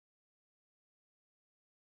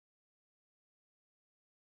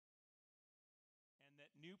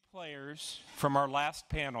new players from our last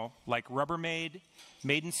panel, like Rubbermaid,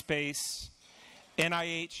 Made in Space,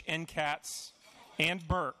 NIH, NCATS, and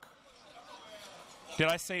Burke. Did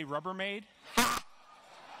I say Rubbermaid? Ha!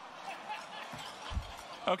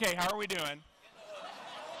 Okay, how are we doing?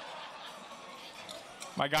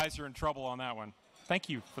 My guys are in trouble on that one. Thank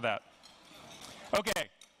you for that. Okay,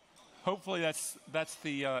 hopefully that's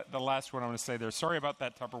the last one I'm going to say there. Sorry about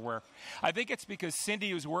that Tupperware. I think it's because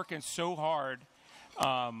Cindy was working so hard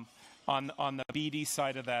on the BD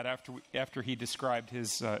side of that after he described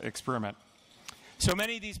his experiment. So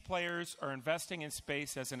many of these players are investing in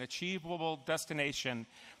space as an achievable destination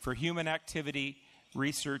for human activity,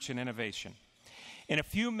 research, and innovation. In a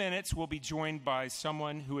few minutes, we'll be joined by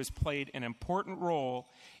someone who has played an important role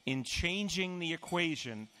in changing the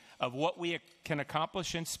equation of what we can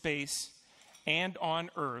accomplish in space and on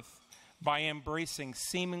Earth by embracing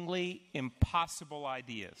seemingly impossible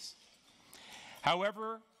ideas.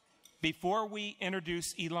 However, before we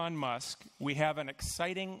introduce Elon Musk, we have an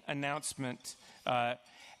exciting announcement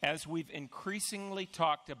as we've increasingly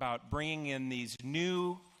talked about bringing in these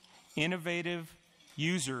new, innovative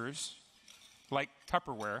users like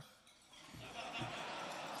Tupperware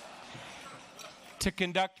to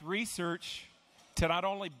conduct research to not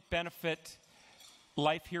only benefit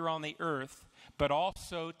life here on the Earth, but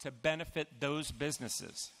also to benefit those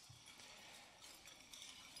businesses.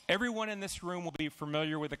 Everyone in this room will be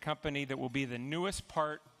familiar with a company that will be the newest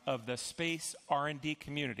part of the space R&D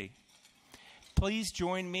community. Please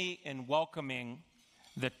join me in welcoming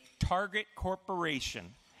the Target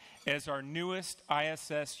Corporation as our newest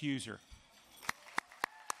ISS user.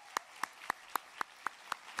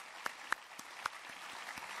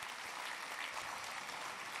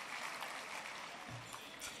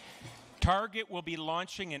 Target will be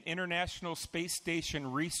launching an International Space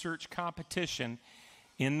Station research competition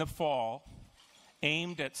in the fall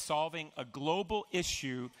aimed at solving a global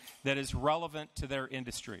issue that is relevant to their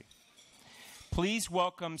industry. Please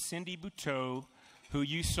welcome Cindy Buteau, who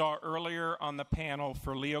you saw earlier on the panel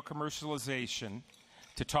for LEO commercialization,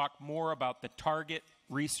 to talk more about the Target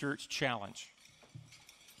Research Challenge.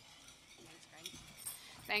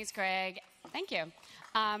 Thanks, Greg. Thank you.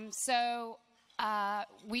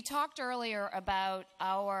 We talked earlier about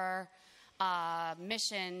our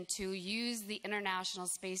mission to use the International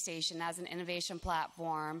Space Station as an innovation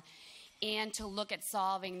platform and to look at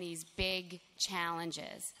solving these big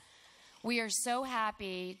challenges. We are so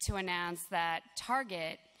happy to announce that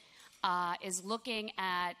Target is looking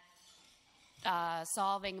at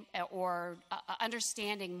solving or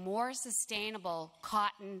understanding more sustainable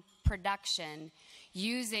cotton production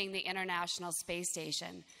using the International Space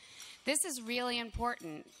Station. This is really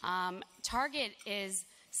important. Target is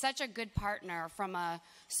such a good partner from a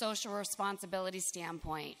social responsibility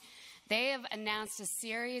standpoint. They have announced a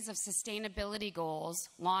series of sustainability goals,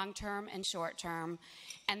 long-term and short-term,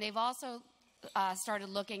 and they've also started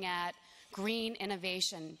looking at green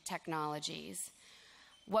innovation technologies.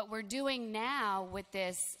 What we're doing now with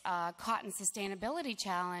this Cotton Sustainability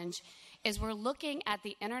Challenge is we're looking at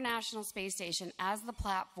the International Space Station as the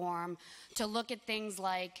platform to look at things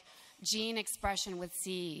like gene expression with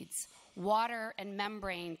seeds, water and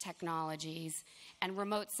membrane technologies, and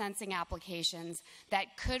remote sensing applications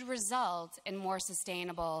that could result in more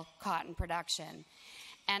sustainable cotton production.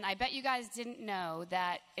 And I bet you guys didn't know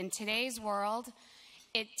that in today's world,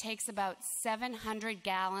 it takes about 700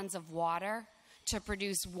 gallons of water to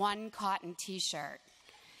produce one cotton t-shirt.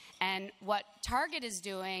 And what Target is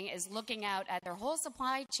doing is looking out at their whole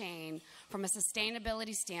supply chain from a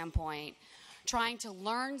sustainability standpoint, trying to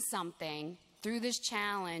learn something through this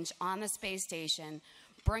challenge on the space station,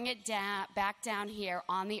 bring it back down here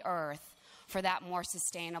on the Earth for that more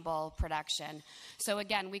sustainable production. So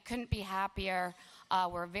again, we couldn't be happier.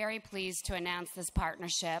 We're very pleased to announce this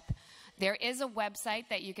partnership. There is a website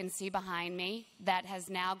that you can see behind me that has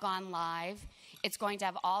now gone live. It's going to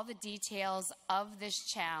have all the details of this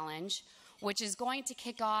challenge, which is going to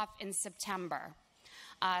kick off in September.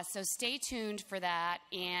 So stay tuned for that,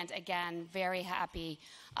 and again, very happy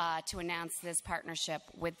to announce this partnership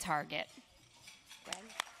with Target. Greg?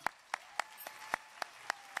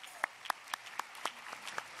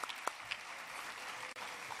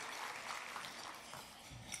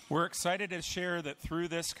 We're excited to share that through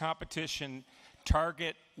this competition,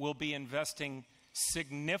 Target will be investing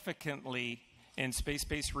significantly in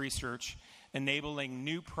space-based research, enabling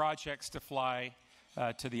new projects to fly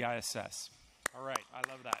to the ISS. All right, I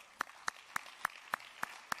love that.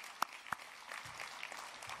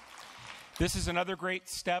 This is another great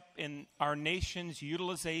step in our nation's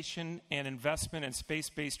utilization and investment in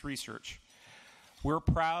space-based research. We're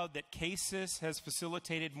proud that CASIS has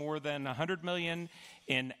facilitated more than $100 million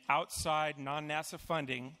in outside non-NASA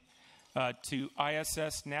funding to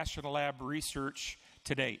ISS National Lab research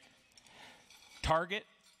to date. Target,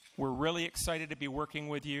 we're really excited to be working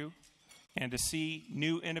with you and to see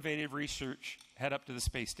new innovative research head up to the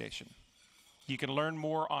space station. You can learn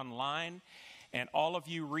more online, and all of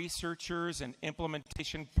you researchers and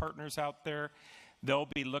implementation partners out there, they'll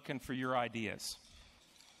be looking for your ideas.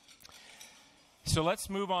 So let's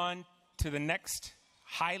move on to the next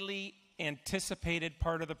highly anticipated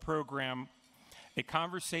part of the program, a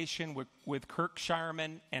conversation with Kirk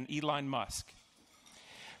Shireman and Elon Musk.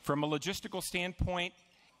 From a logistical standpoint,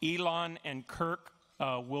 Elon and Kirk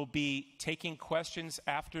will be taking questions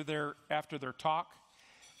after their talk.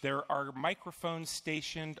 There are microphones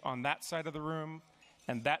stationed on that side of the room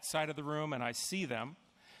and that side of the room, and I see them.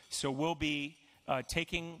 So we'll be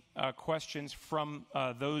taking questions from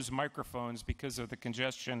those microphones because of the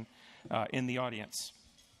congestion in the audience.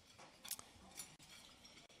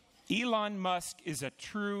 Elon Musk is a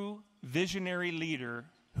true visionary leader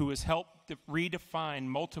who has helped redefine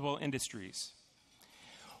multiple industries.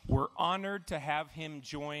 We're honored to have him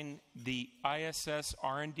join the ISS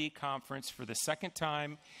R&D conference for the second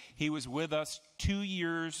time. He was with us 2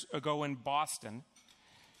 years ago in Boston,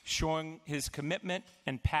 showing his commitment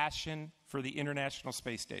and passion for the International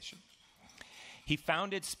Space Station. He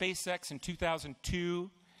founded SpaceX in 2002.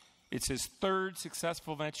 It's his third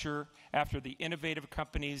successful venture after the innovative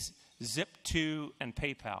companies Zip2 and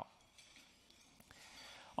PayPal.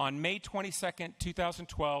 On May 22nd,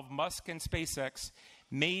 2012, Musk and SpaceX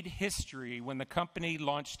made history when the company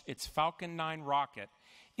launched its Falcon 9 rocket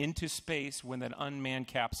into space with an unmanned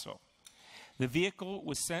capsule. The vehicle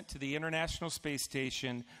was sent to the International Space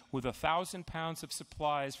Station with 1,000 pounds of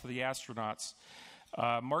supplies for the astronauts,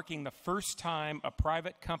 marking the first time a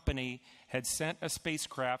private company had sent a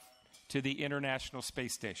spacecraft to the International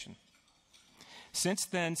Space Station. Since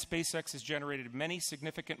then, SpaceX has generated many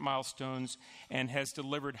significant milestones and has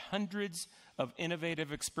delivered hundreds of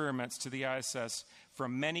innovative experiments to the ISS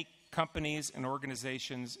from many companies and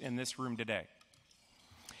organizations in this room today.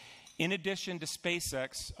 In addition to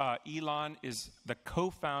SpaceX, Elon is the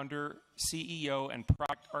co-founder, CEO, and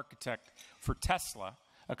product architect for Tesla,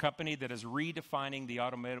 a company that is redefining the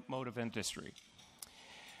automotive industry.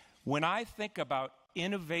 When I think about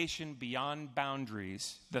innovation beyond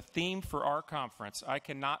boundaries, the theme for our conference, I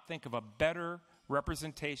cannot think of a better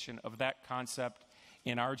representation of that concept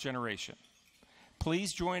in our generation.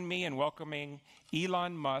 Please join me in welcoming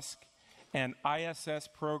Elon Musk and ISS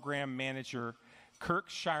Program Manager Kirk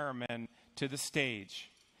Shireman to the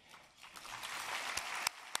stage.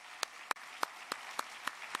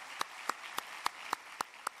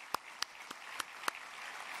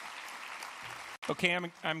 Okay,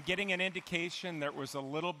 I'm getting an indication there was a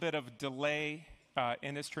little bit of delay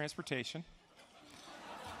in his transportation.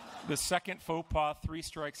 The second faux pas, 3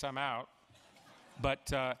 strikes, I'm out.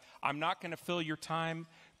 But I'm not going to fill your time.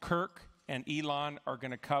 Kirk and Elon are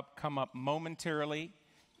going to come up momentarily.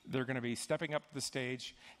 They're going to be stepping up to the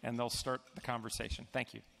stage, and they'll start the conversation.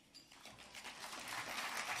 Thank you.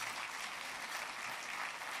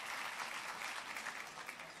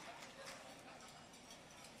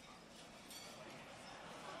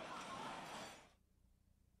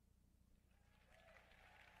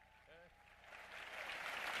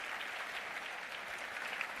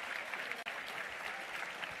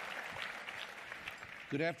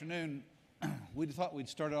 Good afternoon. We thought we'd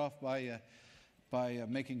start off by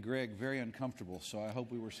making Greg very uncomfortable, so I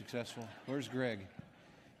hope we were successful. Where's Greg?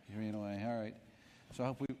 He ran away. All right. So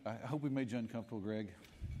I hope we made you uncomfortable, Greg.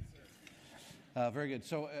 Very good.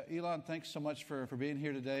 So Elon, thanks so much for being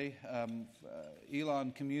here today.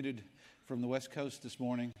 Elon commuted from the West Coast this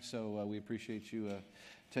morning, so we appreciate you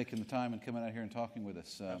taking the time and coming out here and talking with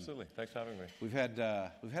us. Absolutely. Thanks for having me. We've had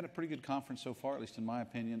a pretty good conference so far, at least in my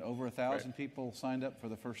opinion. Over 1,000 people signed up for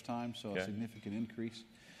the first time, so a significant increase,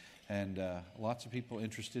 and lots of people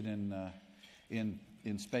interested in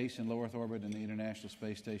space and low Earth orbit and the International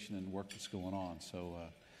Space Station and work that's going on. So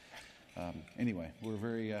anyway, we're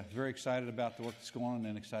very excited about the work that's going on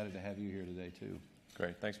and excited to have you here today too.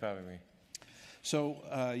 Great. Thanks for having me. So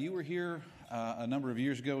you were here a number of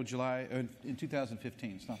years ago, in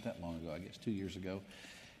 2015. It's not that long ago, I guess, 2 years ago,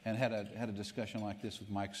 and had a discussion like this with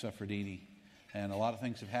Mike Suffredini. And a lot of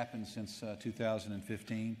things have happened since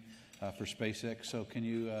 2015 for SpaceX. So can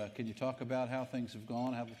you talk about how things have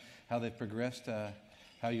gone, how they've progressed,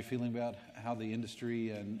 how you're feeling about how the industry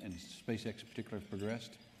and SpaceX in particular have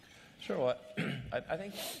progressed? Sure. Well, I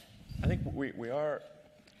think we are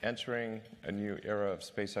entering a new era of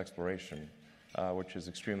space exploration, which is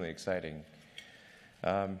extremely exciting.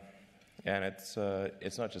 And it's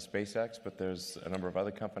not just SpaceX, but there's a number of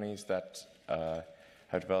other companies that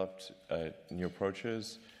have developed new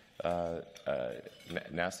approaches.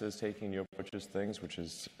 NASA is taking new approaches to things, which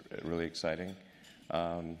is really exciting.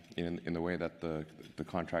 In the way that the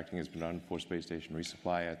contracting has been done for space station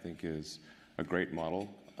resupply, I think is a great model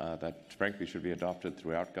that frankly should be adopted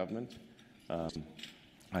throughout government.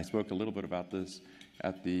 I spoke a little bit about this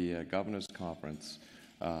at the Governors Conference,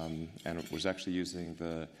 and it was actually using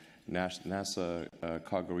the NASA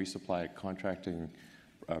cargo resupply contracting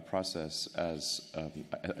process as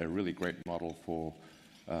a really great model for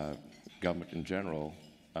government in general.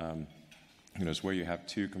 It's where you have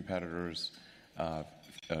two competitors,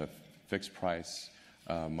 fixed price,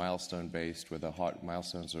 milestone based, where the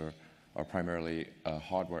milestones are primarily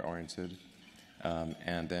hardware oriented.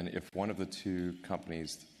 And then if one of the two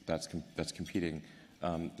companies that's competing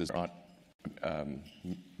does not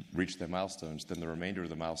reach their milestones, then the remainder of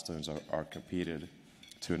the milestones are competed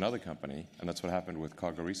to another company, and that's what happened with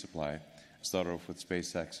cargo resupply. It started off with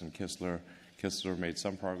SpaceX and Kistler. Kistler made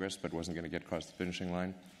some progress, but wasn't going to get across the finishing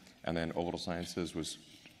line. And then Orbital Sciences was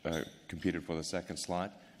competed for the second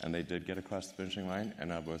slot, and they did get across the finishing line. And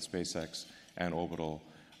now both SpaceX and Orbital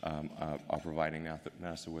are providing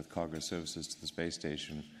NASA with cargo services to the space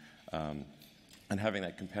station. And having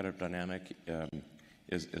that competitive dynamic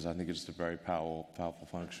is I think, just a very powerful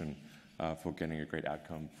function for getting a great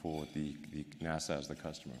outcome for the NASA as the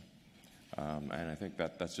customer. And I think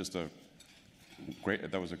that's just that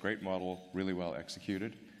was a great model, really well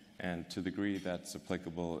executed, and to the degree that's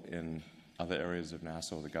applicable in other areas of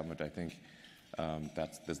NASA or the government, I think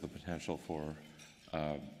there's the potential for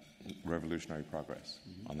revolutionary progress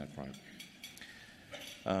on that front.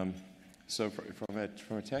 So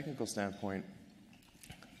from a technical standpoint,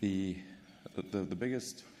 the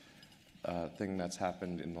biggest thing that's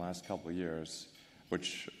happened in the last couple of years,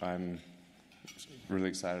 which I'm really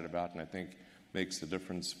excited about and I think makes a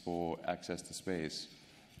difference for access to space,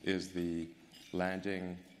 is the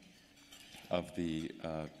landing of the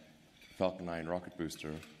Falcon 9 rocket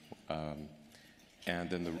booster, and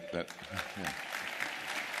then yeah.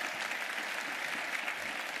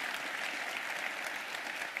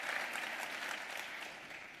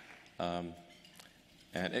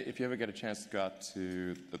 And if you ever get a chance to go out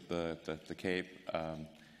to the Cape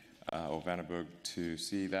or Vandenberg to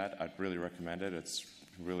see that, I'd really recommend it. It's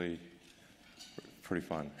really pretty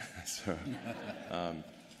fun. So,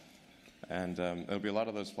 there'll be a lot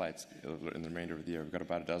of those flights in the remainder of the year. We've got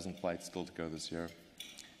about a dozen flights still to go this year.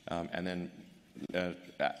 And then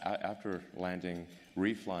after landing,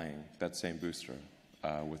 reflying that same booster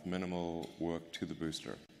with minimal work to the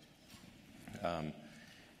booster.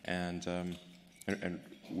 And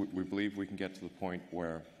we believe we can get to the point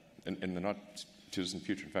where, in the not too distant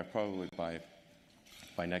future, in fact, probably by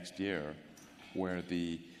next year, where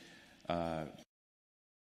the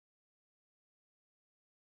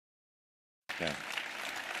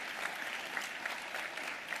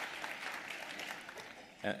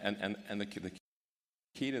the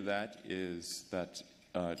key to that is that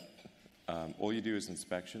all you do is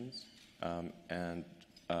inspections, and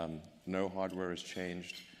no hardware is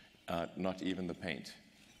changed. Not even the paint.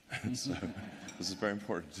 So this is very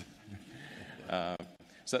important.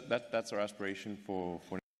 So that's our aspiration for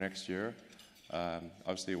next year.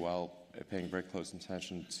 Obviously, while paying very close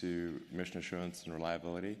attention to mission assurance and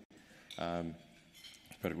reliability,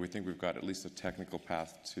 but we think we've got at least a technical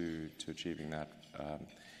path to achieving that.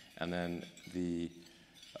 And then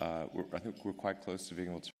I think we're quite close to being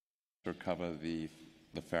able to recover the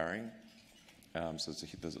fairing. So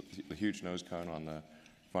there's a huge nose cone on the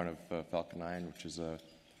front of Falcon 9, which is a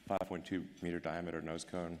 5.2 meter diameter nose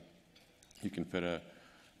cone. You can fit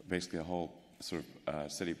basically a whole sort of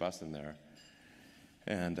city bus in there,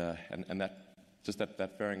 and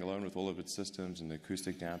that fairing alone, with all of its systems and the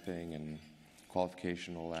acoustic damping and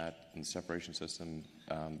qualification, all that, and the separation system,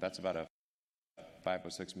 that's about a $5 or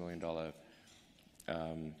 $6 million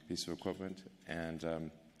piece of equipment. And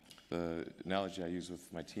the analogy I use with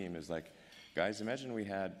my team is like, guys, imagine we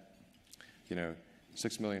had,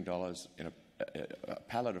 $6 million in a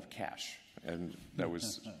pallet of cash, and that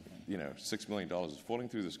was, $6 million falling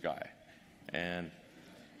through the sky. And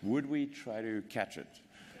would we try to catch it?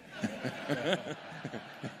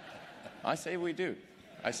 I say we do.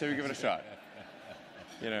 I say we give it a shot.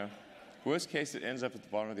 Worst case, it ends up at the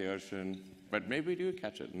bottom of the ocean, but maybe we do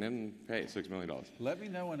catch it and then pay $6 million. Let me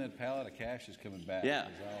know when that pallet of cash is coming back. Yeah.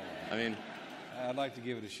 I'd like to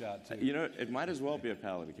give it a shot, too. It might as well be a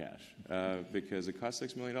pallet of cash because it costs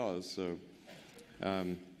 $6 million. So, but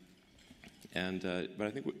I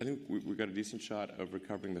think we've got a decent shot of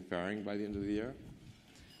recovering the fairing by the end of the year.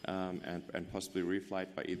 and possibly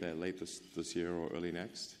reflight by either late this year or early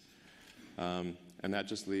next. And that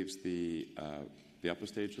just leaves the upper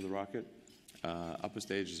stage of the rocket. Upper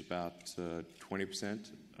stage is about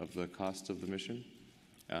 20% of the cost of the mission.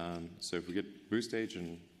 So if we get boost stage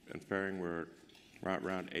and fairing, we're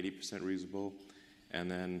around 80% reasonable.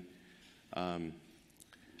 And then I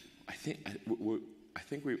think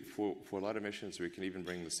for a lot of missions we can even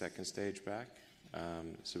bring the second stage back.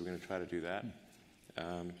 So we're going to try to do that.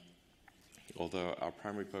 Although our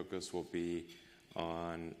primary focus will be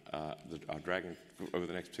on our Dragon,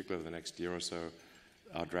 particularly over the next year or so,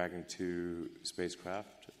 our Dragon 2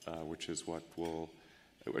 spacecraft, which is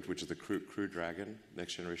the crew Dragon,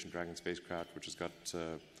 next generation Dragon spacecraft, which has got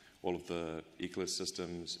all of the Eclipse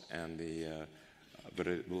systems and the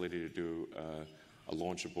ability to do a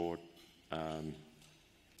launch abort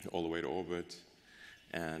all the way to orbit,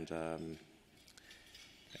 and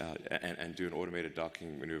do an automated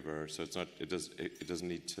docking maneuver. So it doesn't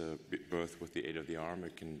need to be berth with the aid of the arm.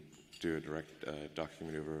 It can do a direct docking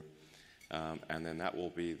maneuver, and then that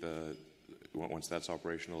will be once that's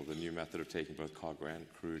operational, the new method of taking both cargo and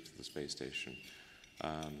crew to the space station.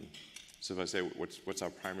 So if I say what's our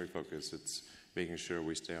primary focus, it's making sure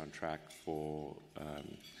we stay on track for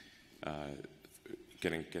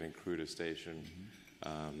getting crew to station,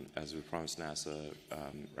 as we promised NASA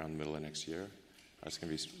around the middle of next year. It's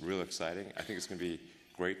going to be real exciting. I think it's going to be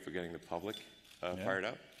great for getting the public fired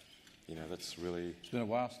up. That's really... It's been a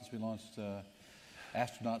while since we launched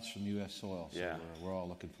astronauts from U.S. soil, so yeah. we're all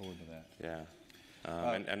looking forward to that. Yeah.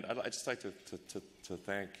 And I'd just like to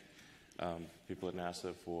thank people at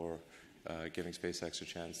NASA for giving SpaceX a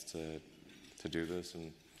chance to do this,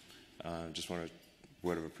 and just want a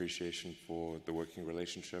word of appreciation for the working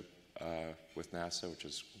relationship with NASA, which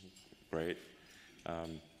is great.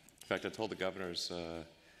 In fact, I told the governors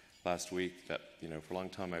last week that for a long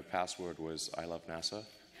time my password was "I love NASA."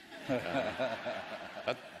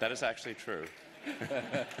 That is actually true.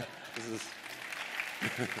 This is.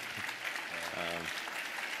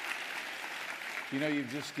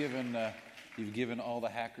 You've given all the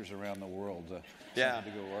hackers around the world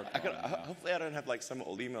something to go work on. Hopefully, I don't have like some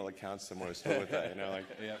old email account somewhere still with that.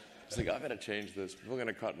 Yeah. It's like, I've got to change this. People are going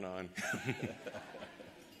to cotton on.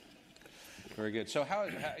 Very good. So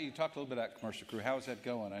you talked a little bit about commercial crew. How is that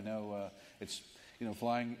going? I know it's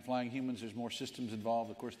flying humans. There's more systems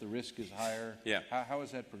involved. Of course, the risk is higher. Yeah. How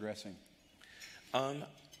is that progressing?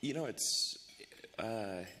 It's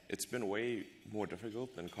been way more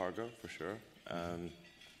difficult than cargo for sure.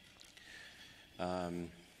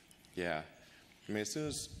 Yeah. I mean, as soon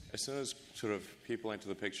as sort of people enter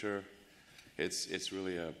the picture, it's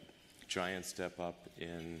really a giant step up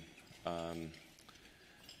in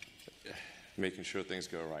making sure things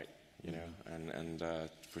go right, and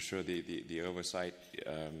for sure the oversight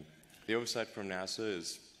from NASA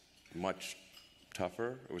is much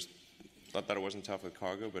tougher. It was not that it wasn't tough with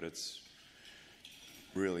cargo, but it's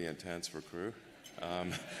really intense for crew.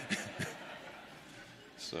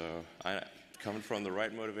 So coming from the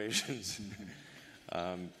right motivations,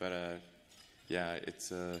 but yeah,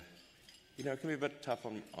 it's it can be a bit tough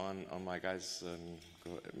on my guys, the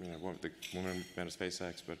women men of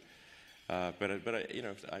SpaceX, but I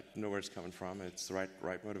know where it's coming from. It's the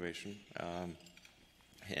right motivation,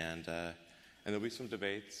 and there'll be some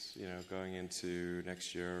debates, going into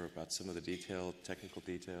next year about some of the technical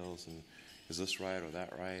details, and is this right or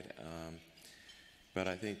that right? But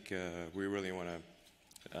I think we really want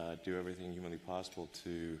to do everything humanly possible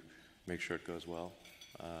to make sure it goes well,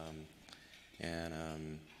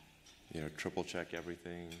 and triple check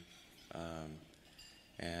everything,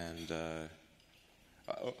 and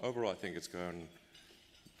overall I think it's going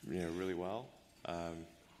really well.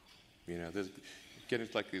 There's getting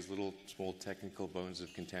to like these little small technical bones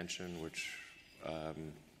of contention, which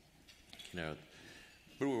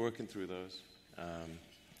but we're working through those.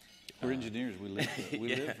 We're engineers. We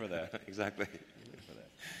live for that. Exactly.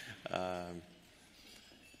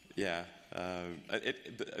 Yeah,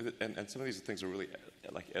 and some of these things are really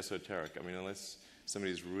like esoteric. I mean, unless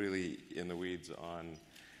somebody's really in the weeds on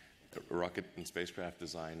rocket and spacecraft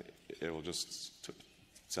design, it will just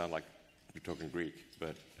sound like you're talking Greek,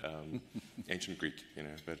 but ancient Greek,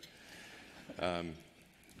 But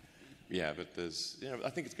yeah, but there's, I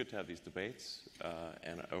think it's good to have these debates,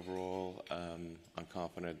 and overall, I'm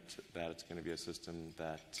confident that it's going to be a system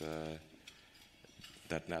that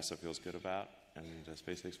NASA feels good about, and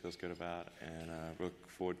SpaceX feels good about, and look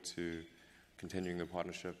forward to continuing the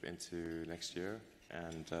partnership into next year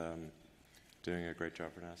and doing a great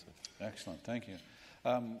job for NASA. Excellent, thank you.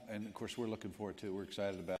 And of course, we're looking forward to it. We're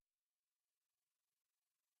excited about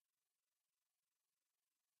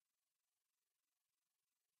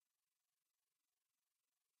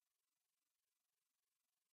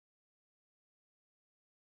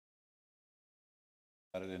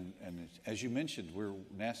it, and as you mentioned,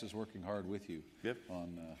 NASA's working hard with you. Yep.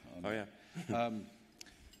 On Oh, that. yeah.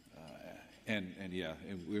 And yeah,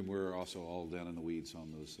 and we're also all down in the weeds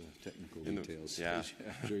on those technical details. Yeah.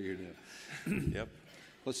 I'm sure you're down. Yep.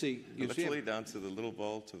 Let's see. Literally down to the little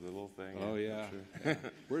bolt, to the little thing. Oh, yeah. Sure.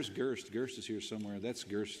 Where's Gerst? Gerst is here somewhere. That's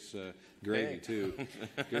Gerst's gravy, too.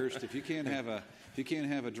 Gerst, if you can't have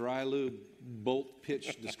a dry lube bolt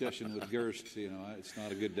pitch discussion with Gerst, it's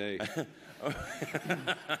not a good day.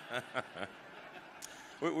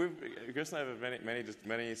 Chris and I have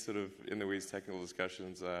many sort of in the weeds technical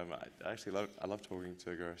discussions. I love talking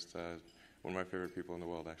to Gerst. One of my favorite people in the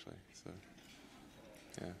world, actually. So,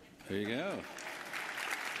 yeah. There you go.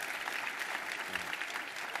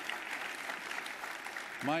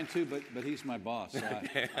 Mine too, but he's my boss, so I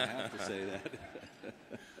have to say that.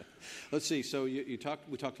 Let's see. So we talked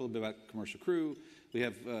a little bit about commercial crew. We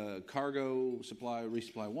have cargo supply,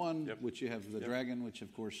 resupply 1, yep. which you have the Dragon, which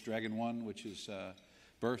of course Dragon 1, which is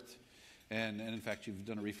berthed, and in fact you've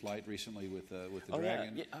done a reflight recently with the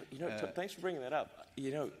Dragon. Yeah. Thanks for bringing that up.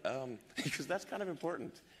 Because that's kind of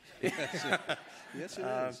important. Yes, it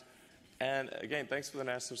is. And again, thanks for the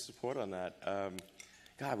NASA support on that.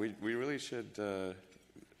 God, we really should.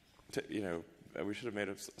 We should have made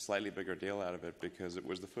a slightly bigger deal out of it because it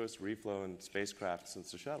was the first reflown spacecraft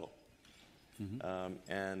since the shuttle. Mm-hmm.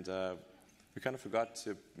 And we kind of forgot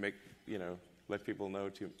to let people know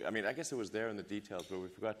I guess it was there in the details, but we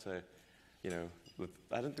forgot to,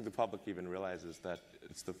 I don't think the public even realizes that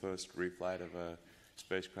it's the first reflight of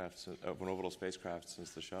of an orbital spacecraft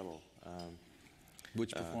since the shuttle.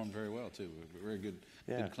 Which performed very well, too. Very good,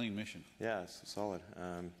 good clean mission. Yeah, solid.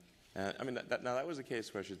 That was a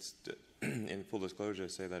case where I should, in full disclosure,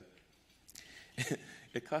 say that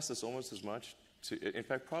it cost us almost as much, in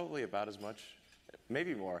fact, probably about as much,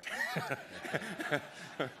 maybe more,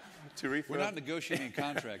 to refill. We're not negotiating a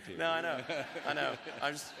contract here. No, I know.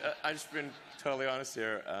 I'm just being totally honest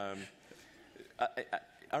here.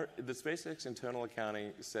 The SpaceX internal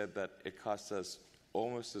accounting said that it cost us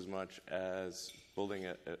almost as much as building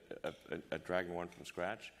a Dragon 1 from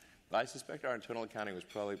scratch. I suspect our internal accounting was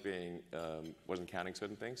probably wasn't counting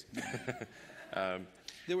certain things.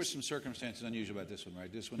 There were some circumstances unusual about this one, right?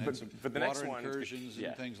 This one had some water incursions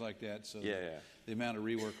and things like that. So the amount of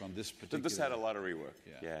rework on this particular... This had a lot of rework,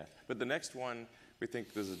 yeah. But the next one, we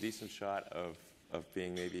think there's a decent shot of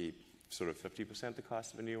being maybe sort of 50% the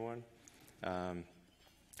cost of a new one.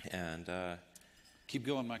 Keep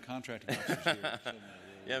going, my contracting officer's here.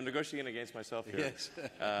 Yeah, I'm negotiating against myself here. Yes.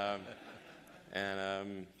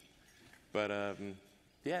 We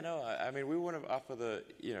want to offer the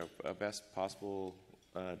best possible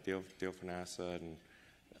deal for NASA, and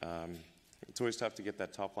it's always tough to get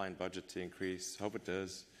that top line budget to increase. Hope it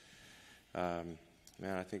does. I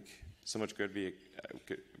think so much good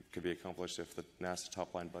could be accomplished if the NASA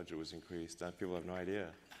top line budget was increased. People have no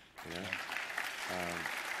idea.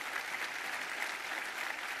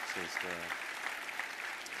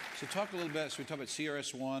 So talk a little bit. So we talk about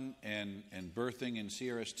CRS-1 and berthing in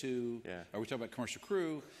CRS-2. Yeah. Or we talk about commercial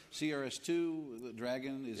crew. CRS-2, the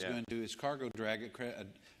Dragon is going to do its cargo Dragon.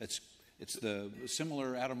 It's the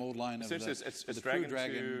similar outer mold line of the Crew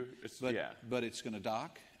Dragon, but it's going to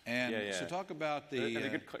dock. And so talk about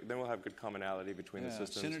then we'll have good commonality between the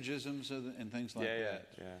systems. Synergisms and things like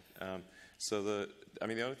that. So the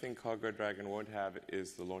only thing Cargo Dragon won't have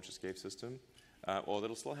is the launch escape system. Or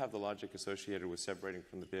it'll still have the logic associated with separating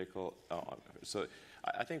from the vehicle. So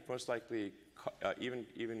I think most likely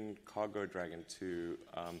even Cargo Dragon 2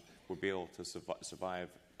 will be able to survive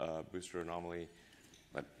booster anomaly.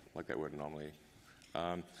 I like that word, anomaly.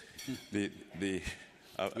 We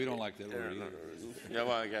don't like that word either. Yeah,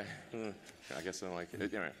 well, I guess I don't like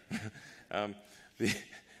it. Anyway,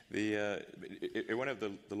 it won't have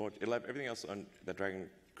the launch. It'll have everything else on that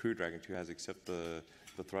Crew Dragon 2 has except the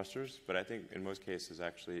thrusters. But I think in most cases,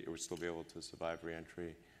 actually, it would still be able to survive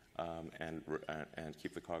reentry and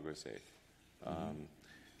keep the cargo safe.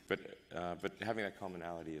 But having that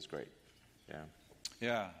commonality is great. Yeah.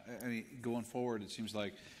 Yeah, going forward, it seems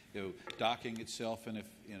like docking itself, and if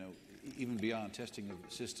even beyond testing of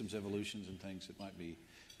systems evolutions and things, it might be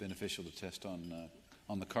beneficial to test on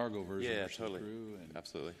the cargo version. Yeah, versus totally. The crew.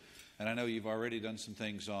 Absolutely. And I know you've already done some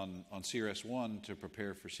things on CRS-1 to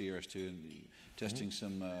prepare for CRS-2 and testing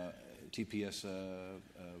some TPS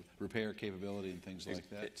repair capability and things like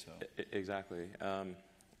that. So. Exactly.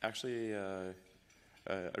 Actually, I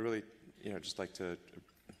really just like to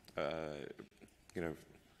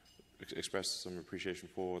express some appreciation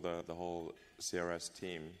for the whole CRS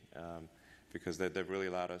team because they've really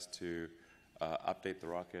allowed us to update the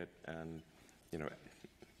rocket and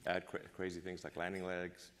add crazy things like landing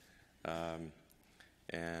legs,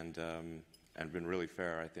 and been really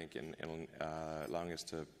fair, I think, in allowing us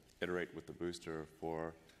to iterate with the booster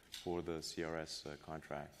for the CRS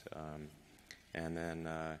contract, and then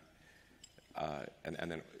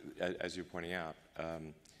as you're pointing out,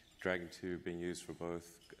 Dragon 2 being used for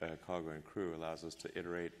both cargo and crew allows us to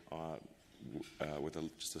iterate with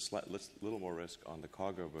just a little more risk on the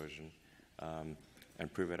cargo version,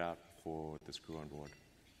 and prove it out for this crew on board.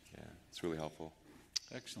 Yeah, it's really helpful.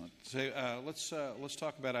 Excellent. So let's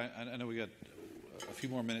talk about. I know we got a few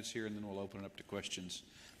more minutes here, and then we'll open it up to questions.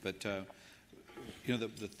 But the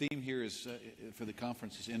theme here is for the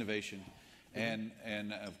conference is innovation, and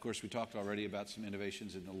of course we talked already about some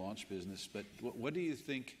innovations in the launch business. But what do you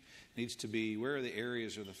think needs to be? Where are the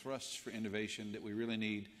areas or the thrusts for innovation that we really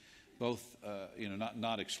need? Both,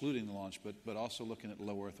 not excluding the launch, but also looking at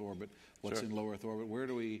low Earth orbit. What's Sure. in low Earth orbit? Where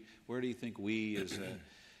do you think we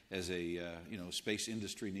as a space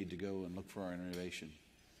industry need to go and look for our innovation?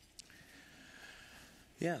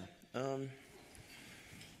 Yeah.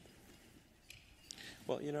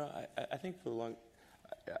 Well, I think for the long,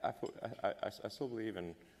 I still believe,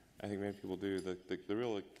 and I think many people do,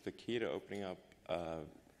 the key to opening up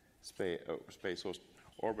space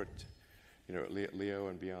orbit, LEO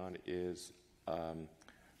and beyond, is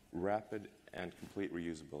rapid and complete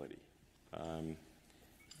reusability,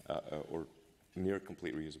 or near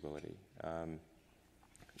complete reusability,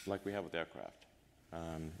 like we have with aircraft,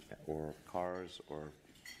 or cars, or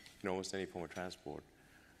almost any form of transport.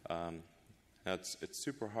 It's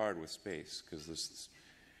super hard with space because this,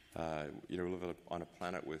 we live on a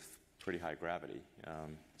planet with pretty high gravity,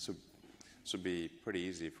 so it'd be pretty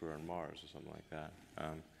easy if we were on Mars or something like that.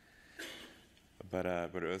 But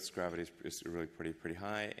Earth's gravity is really pretty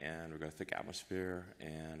high, and we've got a thick atmosphere,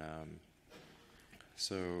 and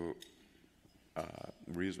so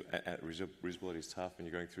reusability is tough, and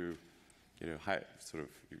you're going through, high sort of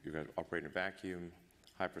you've got to operate in a vacuum,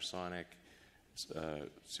 hypersonic,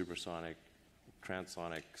 supersonic,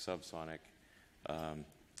 transonic, subsonic.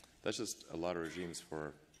 That's just a lot of regimes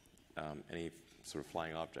for any sort of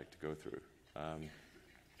flying object to go through.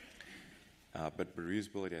 But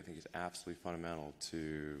reusability, I think, is absolutely fundamental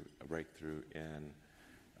to a breakthrough in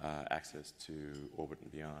access to orbit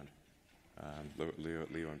and beyond, LEO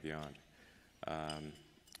and beyond.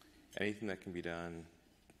 Anything that can be done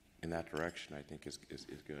in that direction, I think, is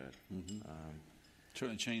good. Mm-hmm.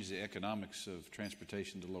 Certainly change the economics of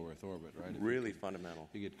transportation to low Earth orbit, right? Really fundamental.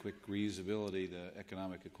 You get quick reusability, the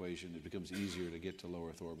economic equation, it becomes easier to get to low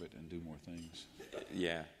Earth orbit and do more things.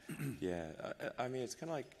 Yeah, yeah. I mean, it's kind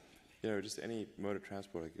of like, just any mode of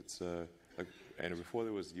transport. Like it's and before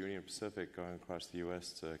there was Union Pacific going across the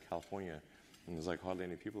U.S. to California, and there's like hardly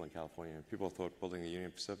any people in California. People thought building the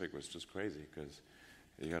Union Pacific was just crazy because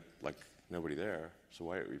you got like nobody there. So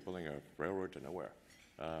why are we building a railroad to nowhere?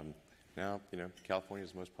 Now, California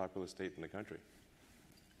is the most populous state in the country.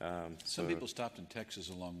 Some people stopped in Texas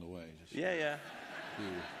along the way. Yeah.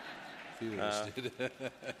 Few of us did.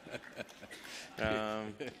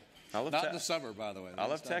 Not in the summer, by the way. I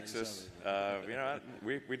love Texas.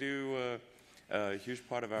 We do a huge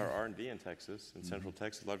part of our R&D in Texas, in Central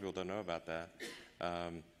Texas. A lot of people don't know about that.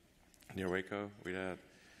 Near Waco, we have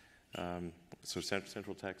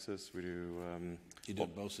Central Texas. We do. You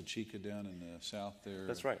did Bosa Chica down in the south there.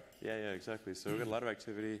 That's right. Yeah, exactly. So we've got a lot of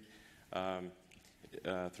activity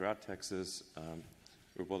throughout Texas.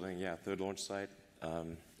 We're building, a third launch site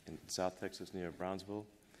in South Texas near Brownsville.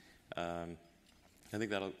 I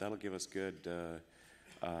think that'll give us good,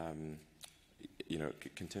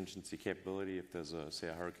 contingency capability if there's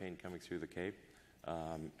a hurricane coming through the Cape,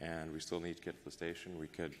 and we still need to get to the station. We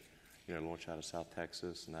could, launch out of South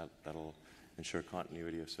Texas, and that'll ensure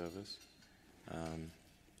continuity of service. I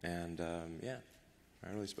spent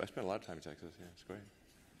a lot of time in Texas. Yeah, it's great.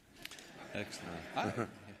 Excellent.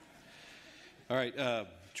 All right,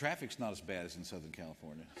 traffic's not as bad as in Southern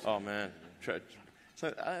California. Oh man, so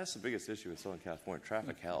that's the biggest issue in Southern California.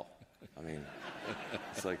 Traffic hell. I mean,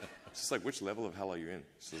 it's just like which level of hell are you in?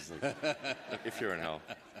 So it's like, if you're in hell.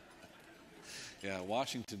 Yeah,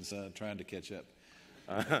 Washington's trying to catch up.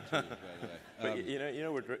 But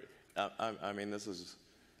I mean, this is.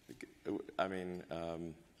 I mean,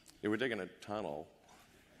 we're digging a tunnel.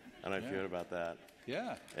 I don't know if you heard about that.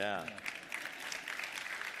 Yeah.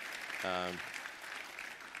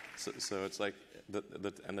 So it's like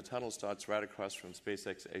the tunnel starts right across from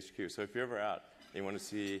SpaceX HQ. So if you're ever out and you want to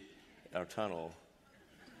see our tunnel,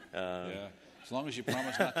 as long as you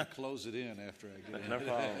promise not to close it in after I get in. No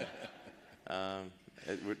problem.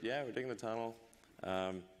 We're digging the tunnel,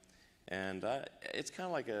 and it's kind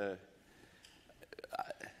of like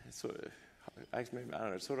maybe, I don't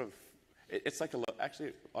know. It's sort of, it's like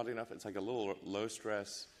actually, oddly enough, it's like a little low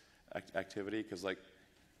stress activity because like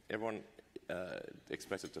everyone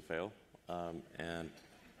expects it to fail, and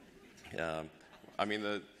I mean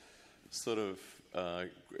the sort of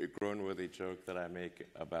grown-worthy joke that I make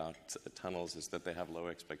about tunnels is that they have low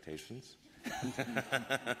expectations.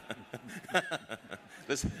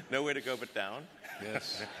 There's nowhere to go but down.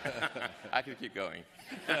 Yes. I can keep going.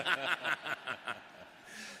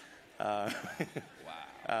 Wow.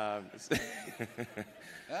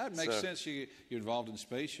 That makes sense. You're involved in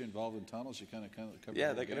space. You're involved in tunnels. You kind of cover the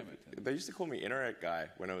whole gamut. They used to call me internet guy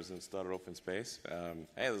when I started off in space.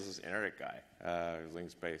 Hey, this is internet guy. He's in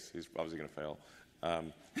space. He's obviously going to fail.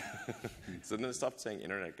 So then they stopped saying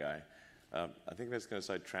internet guy. I think that's going to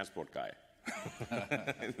say transport guy.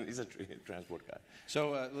 He's a transport guy.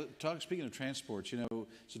 So, speaking of transports,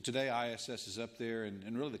 so today ISS is up there,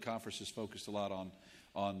 and really the conference is focused a lot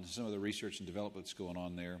on some of the research and development that's going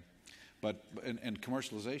on there, and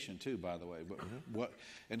commercialization too, by the way. But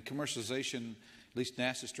and commercialization, at least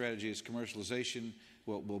NASA's strategy is commercialization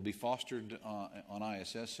will be fostered on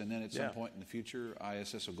ISS, and then at some point in the future,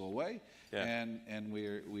 ISS will go away, and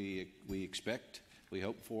we expect. We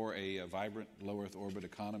hope for a vibrant low Earth orbit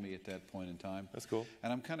economy at that point in time. That's cool.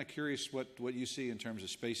 And I'm kind of curious what you see in terms of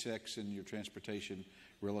SpaceX and your transportation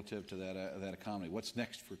relative to that economy. What's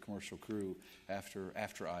next for commercial crew after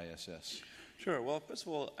ISS? Sure. Well, first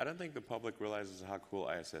of all, I don't think the public realizes how cool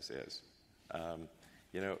ISS is.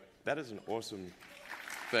 That is an awesome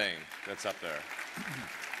thing that's up there.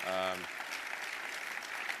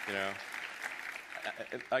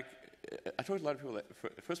 I told a lot of people that,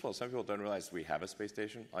 first of all, some people don't realize we have a space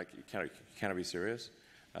station. Like, you cannot be serious.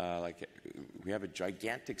 We have a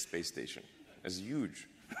gigantic space station. It's huge.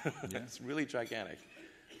 It's really gigantic.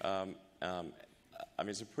 I mean,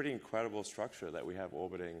 it's a pretty incredible structure that we have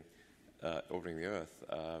orbiting the Earth.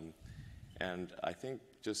 And I think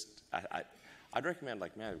I'd recommend,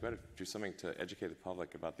 we've got to do something to educate the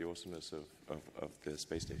public about the awesomeness of the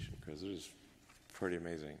space station, because it is pretty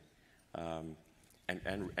amazing.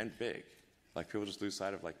 And big. Like, people just lose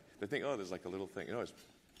sight of, they think, oh, there's a little thing. It's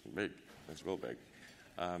big. It's real big.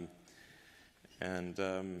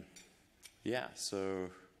 So,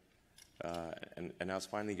 and now it's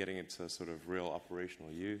finally getting into sort of real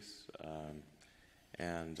operational use.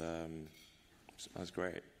 That's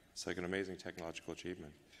great. It's like an amazing technological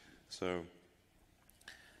achievement. So,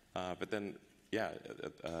 but then,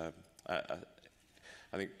 I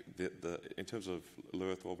think in terms of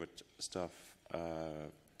low Earth orbit stuff,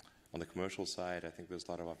 on the commercial side, I think there's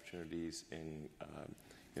a lot of opportunities in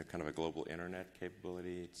kind of a global internet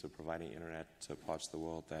capability, so providing internet to parts of the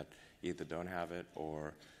world that either don't have it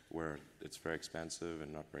or where it's very expensive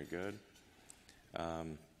and not very good.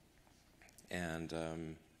 The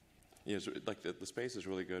space is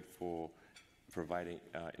really good for providing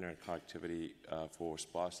internet connectivity for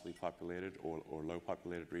sparsely populated or low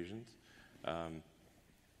populated regions.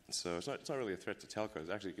 So it's not really a threat to telcos. It's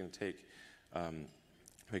actually going to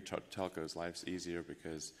make telcos' lives easier,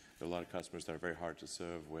 because there are a lot of customers that are very hard to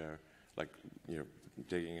serve, where,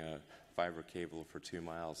 digging a fiber cable for 2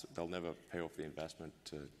 miles, they'll never pay off the investment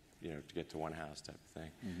to get to one house type of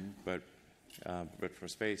thing. Mm-hmm. But from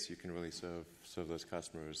space, you can really serve those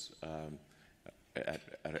customers at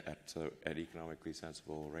economically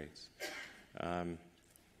sensible rates.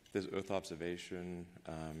 There's Earth observation,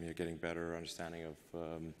 getting better understanding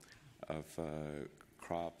of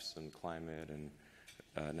crops and climate and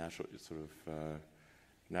natural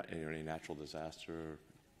any natural disaster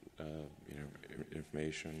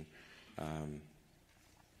information,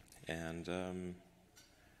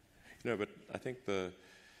 but I think if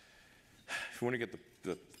we want to get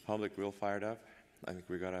the public real fired up, I think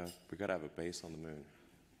we gotta have a base on the moon,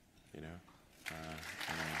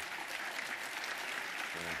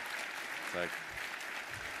 It's like,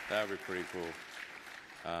 that would be pretty cool.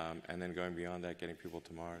 And then going beyond that, getting people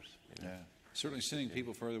to Mars. Yeah. Certainly sending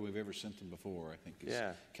people further than we've ever sent them before, I think, is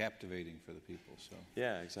captivating for the people. So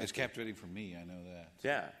yeah, exactly. It's captivating for me, I know that.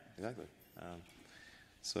 Yeah, exactly.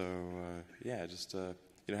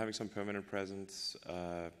 Having some permanent presence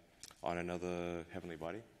on another heavenly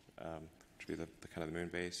body, which would be the kind of the moon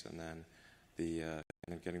base, and then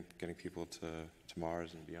getting people to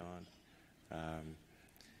Mars and beyond.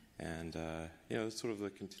 It's sort of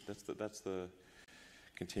that's the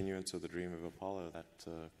continuance of the dream of Apollo that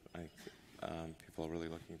I think people are really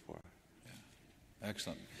looking for. Yeah.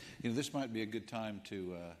 Excellent. This might be a good time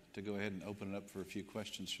to go ahead and open it up for a few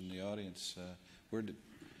questions from the audience. They're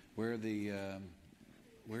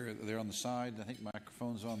on the side. I think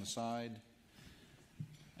microphones on the side.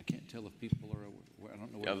 can't tell if people are. I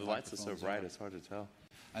don't know where the lights are so bright, it's hard to tell.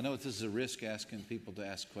 I know this is a risk asking people to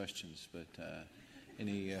ask questions, but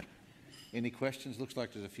any questions? Looks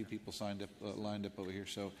like there's a few people lined up over here.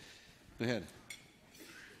 So, go ahead.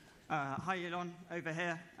 Hi, Elon, over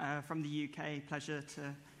here from the UK. Pleasure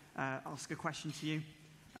to ask a question to you.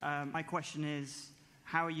 My question is,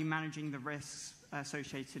 how are you managing the risks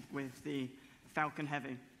associated with the Falcon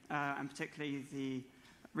Heavy, and particularly the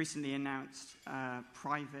recently announced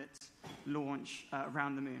private launch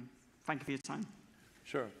around the moon? Thank you for your time.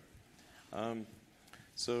 Sure.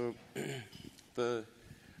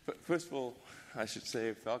 First of all, I should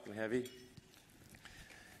say Falcon Heavy,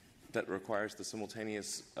 that requires the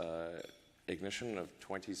simultaneous ignition of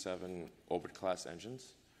 27 Orbit-class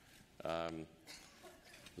engines.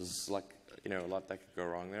 This is like, a lot that could go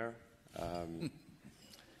wrong there.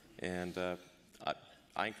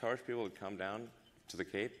 I encourage people to come down to the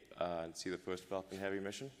Cape and see the first Falcon Heavy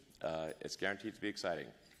mission. It's guaranteed to be exciting.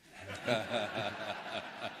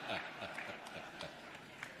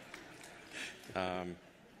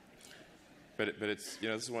 But it's,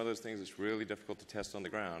 this is one of those things that's really difficult to test on the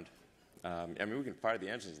ground. We can fire the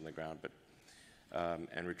engines on the ground, but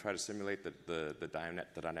and we try to simulate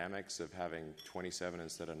the dynamics of having 27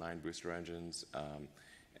 instead of 9 booster engines,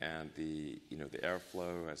 and the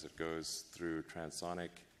airflow as it goes through transonic.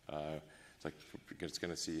 It's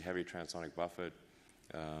going to see heavy transonic buffet.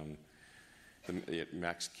 The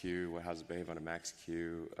max Q, how does it behave on a max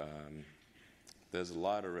Q? There's a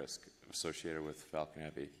lot of risk associated with Falcon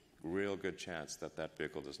Heavy. Real good chance that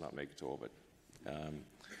vehicle does not make it to orbit.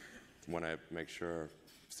 Want to make sure,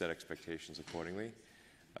 set expectations accordingly.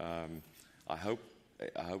 I hope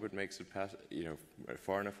it makes it past,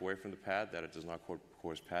 far enough away from the pad that it does not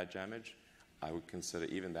cause pad damage. I would consider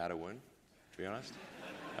even that a win, to be honest.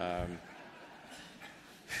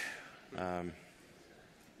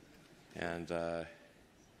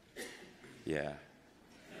 Yeah.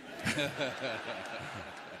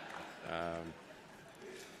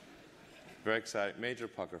 Very exciting. Major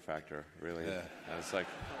pucker factor, really. Yeah. It's like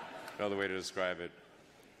no other way to describe it.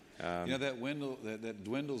 That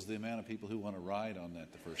dwindles the amount of people who want to ride on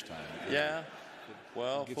that the first time. Yeah.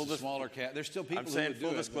 Well, smaller cat. There's still people. I'm saying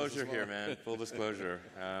full disclosure here, man. Full disclosure.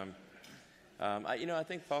 I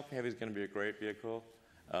think Falcon Heavy is going to be a great vehicle.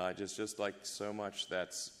 Just like so much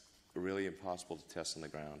that's really impossible to test on the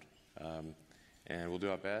ground, and we'll do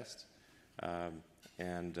our best.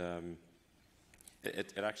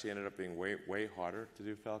 It actually ended up being way harder to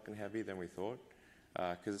do Falcon Heavy than we thought,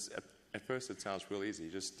 because at first it sounds real easy.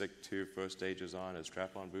 You just stick 2 first stages on as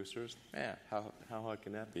strap-on boosters. Man, how hard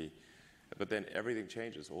can that be? But then everything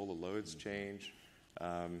changes. All the loads change.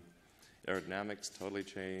 Aerodynamics totally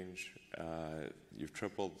change. You've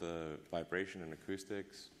tripled the vibration and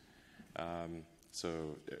acoustics.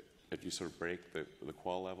 So if you sort of break the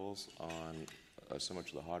qual levels on so much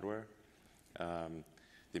of the hardware,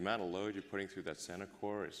 the amount of load you're putting through that center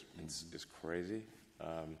core is crazy,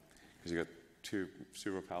 because you got 2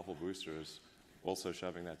 super powerful boosters also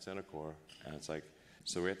shoving that center core, and it's like,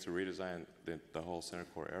 so we had to redesign the whole center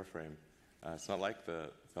core airframe. It's not like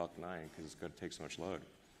the Falcon 9 because it's going to take so much load.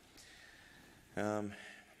 Then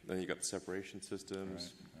you got the separation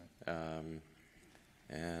systems, right.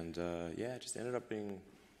 It just ended up being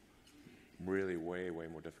really way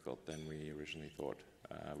more difficult than we originally thought.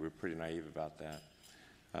 We were pretty naive about that.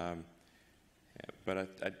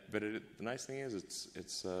 The nice thing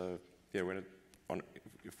is when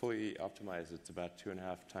you're fully optimized, it's about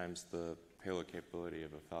 2.5 times the payload capability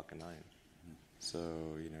of a Falcon 9. Mm-hmm.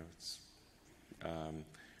 So it's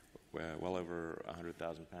well over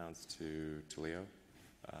 100,000 pounds to LEO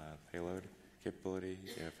payload capability.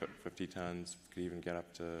 50 tons, could even get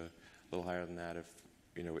up to a little higher than that if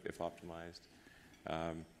optimized.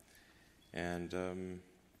 And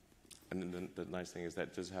then the nice thing is that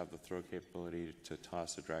it does have the throw capability to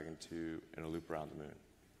toss the Dragon 2 in a loop around the moon.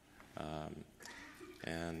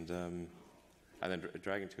 And then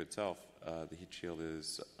Dragon 2 itself, the heat shield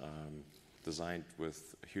is designed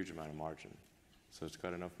with a huge amount of margin. So it's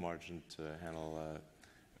got enough margin to handle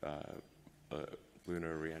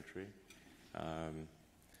lunar reentry.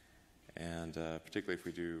 Particularly if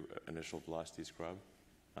we do initial velocity scrub,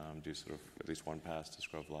 do sort of at least one pass to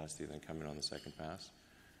scrub velocity, then come in on the second pass.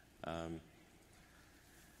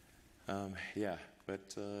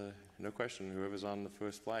 But no question, whoever's on the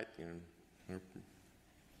first flight, they're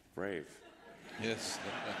brave. Yes.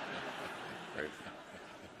 Brave.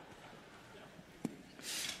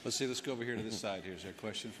 Let's go over here to this side here. Is there a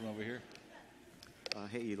question from over here?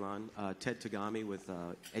 Hey, Elon. Ted Tagami with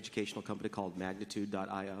an educational company called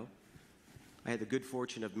Magnitude.io. I had the good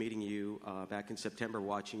fortune of meeting you back in September,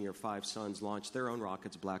 watching your 5 sons launch their own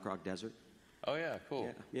rockets, Black Rock Desert. Oh, yeah,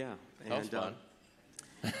 cool. Yeah. That was fun.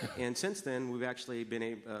 And since then, we've actually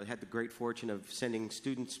had the great fortune of sending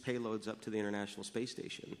students' payloads up to the International Space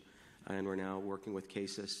Station. And we're now working with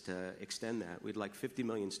CASIS to extend that. We'd like 50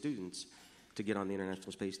 million students to get on the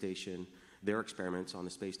International Space Station, their experiments on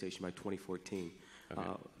the space station by 2014. Okay.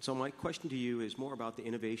 So my question to you is more about the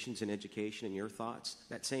innovations in education and your thoughts.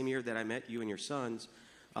 That same year that I met you and your sons,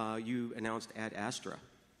 you announced Ad Astra.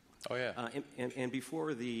 Oh, yeah. And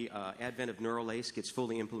before the advent of Neuralace gets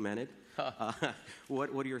fully implemented, what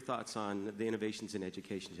are your thoughts on the innovations in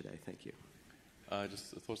education today? Thank you.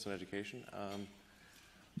 Just thoughts on education.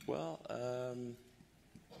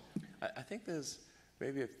 I think there's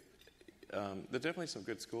maybe there are definitely some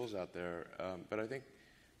good schools out there, but I think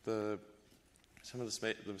some of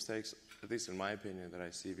the mistakes, at least in my opinion, that I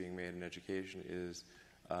see being made in education is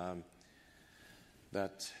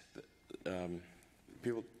that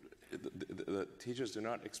the teachers do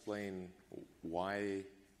not explain why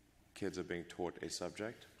kids are being taught a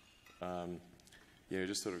subject. You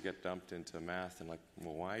just sort of get dumped into math and like,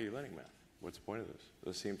 well, why are you learning math? What's the point of this?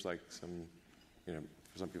 This seems like some,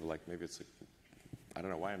 for some people, like maybe it's I don't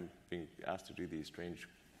know why I'm being asked to do these strange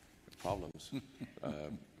problems.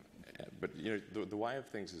 But the why of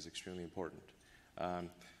things is extremely important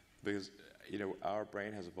because our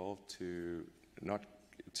brain has evolved to not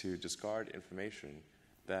to discard information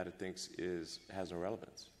that it thinks has no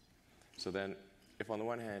relevance. So then, if on the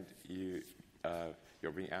one hand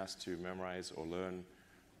you're being asked to memorize or learn,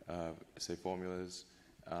 say, formulas,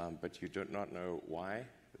 but you do not know why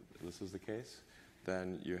this is the case,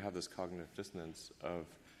 then you have this cognitive dissonance of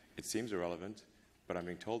it seems irrelevant, but I'm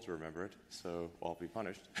being told to remember it, so I'll be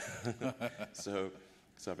punished. so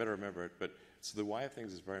I better remember it. So the why of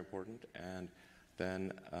things is very important, and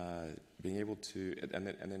then being able to and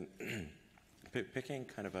then picking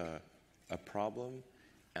kind of a problem,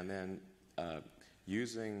 and then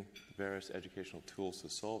using various educational tools to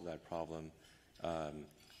solve that problem,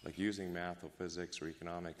 like using math or physics or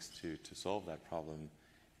economics to solve that problem,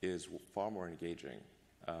 is far more engaging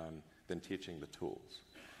than teaching the tools.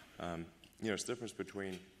 It's the difference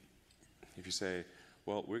between if you say,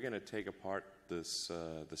 well, we're going to take apart this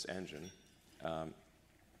engine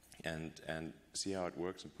and see how it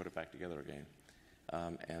works and put it back together again.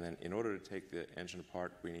 And then in order to take the engine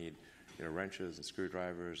apart, we need wrenches and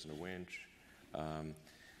screwdrivers and a winch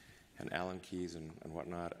and Allen keys and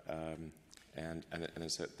whatnot. And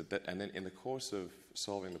then in the course of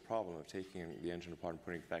solving the problem of taking the engine apart and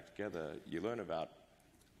putting it back together, you learn about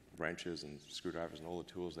wrenches and screwdrivers and all the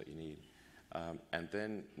tools that you need. And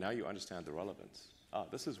then now you understand the relevance.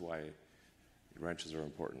 This is why wrenches are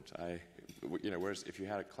important. Whereas if you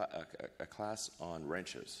had a class on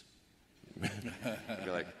wrenches, you'd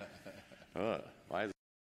be like, why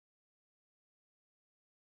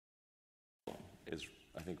is it?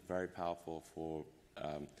 I think, very powerful for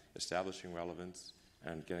establishing relevance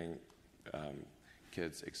and getting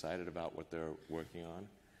kids excited about what they're working on,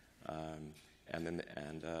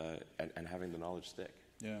 and having the knowledge stick.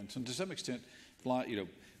 Yeah, and so to some extent,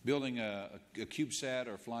 building a CubeSat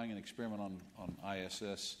or flying an experiment on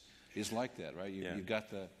ISS is like that, right? You've got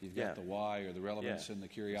the why or the relevance and the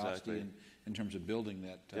curiosity in terms of building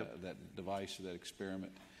that device or that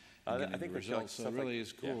experiment. And I think the results. So it really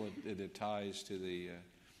is cool. Yeah. It ties to the.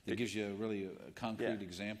 It gives you really a concrete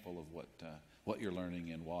example of what you're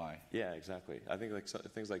learning and why. Yeah, exactly. I think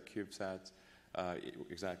things like CubeSats,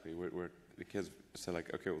 exactly. Where the kids say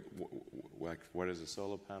like, okay, what is a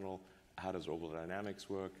solar panel? How does orbital dynamics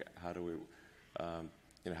work? How do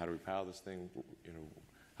we power this thing?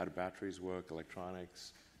 How do batteries work?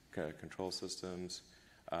 Electronics, control systems,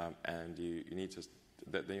 and you need to.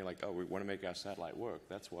 Then you're like, we want to make our satellite work.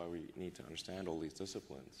 That's why we need to understand all these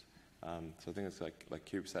disciplines. So I think it's like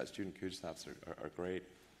CubeSats, student CubeSats are great.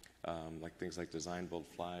 Like things like design, build,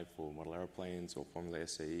 fly for model airplanes or Formula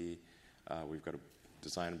SAE. We've got to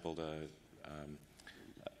design and build a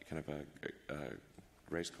kind of a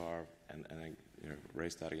race car and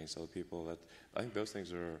race that against other people. I think those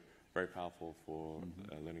things are very powerful for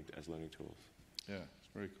learning tools. Yeah, it's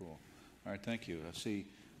very cool. All right, thank you. I see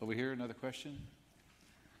over here another question.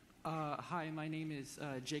 Hi, my name is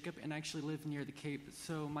Jacob, and I actually live near the Cape.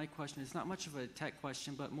 So my question is not much of a tech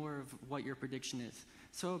question, but more of what your prediction is.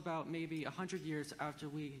 So about maybe 100 years after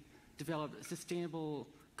we develop sustainable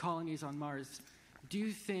colonies on Mars, do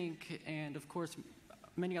you think, and of course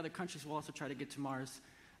many other countries will also try to get to Mars,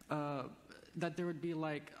 that there would be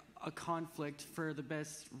like a conflict for the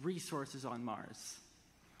best resources on Mars?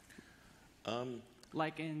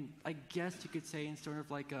 I guess you could say in sort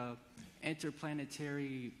of like a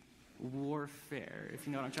interplanetary warfare, if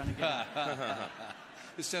you know what I'm trying to get at.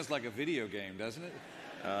 This sounds like a video game, doesn't it?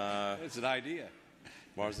 It's an idea.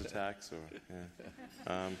 Mars attacks, or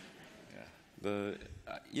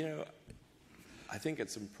I think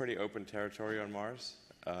it's some pretty open territory on Mars.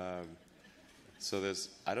 So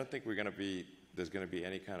I don't think there's going to be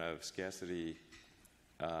any kind of scarcity.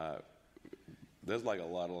 There's like a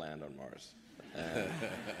lot of land on Mars.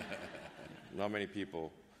 Not many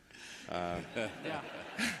people.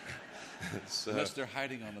 So, unless they're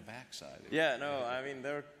hiding on the backside. Yeah, no, I mean,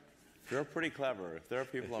 they're pretty clever. If there are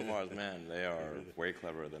people on Mars, man, they are way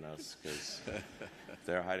cleverer than us because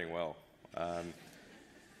they're hiding well.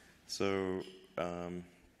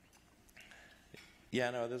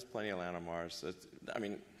 There's plenty of land on Mars.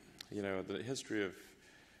 The history of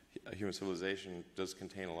human civilization does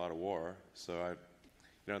contain a lot of war. So I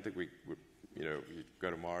don't think we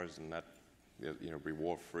go to Mars and that be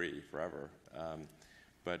war-free forever.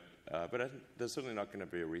 But there's certainly not going to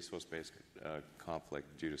be a resource-based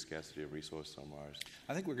conflict due to scarcity of resources on Mars.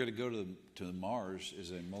 I think we're going to go to Mars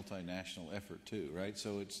as a multinational effort too, right?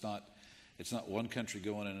 So it's not one country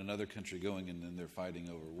going and another country going and then they're fighting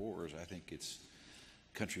over wars. I think it's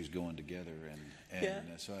countries going together,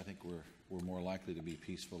 and so I think we're more likely to be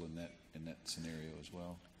peaceful in that scenario as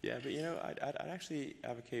well. Yeah, but I'd actually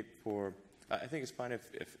advocate for. I think it's fine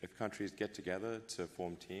if countries get together to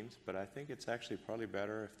form teams, but I think it's actually probably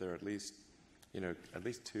better if there are at least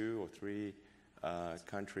 2 or 3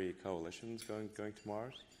 country coalitions going to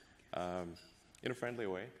Mars in a friendly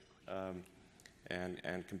way,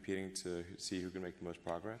 and competing to see who can make the most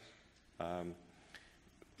progress.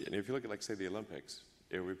 If you look at, say, the Olympics,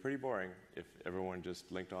 it would be pretty boring if everyone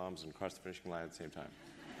just linked arms and crossed the finishing line at the same time.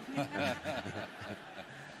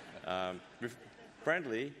 Be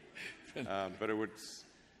friendly, but it would,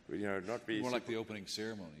 not be more like the opening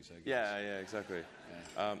ceremonies, I guess. Yeah, exactly.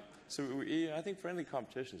 Yeah. I think friendly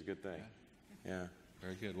competition is a good thing. Yeah.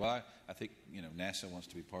 Very good. Well, I think NASA wants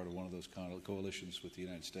to be part of one of those coalitions with the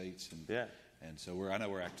United States, and so I know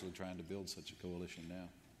we're actually trying to build such a coalition now.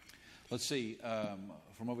 Let's see.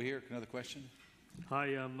 From over here, another question. Hi,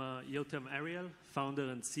 I'm Yotam Ariel, founder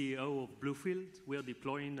and CEO of Bluefield. We are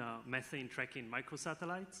deploying methane tracking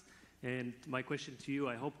microsatellites. And my question to you,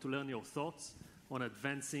 I hope to learn your thoughts on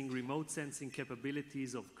advancing remote sensing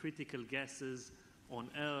capabilities of critical gases on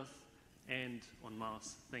Earth and on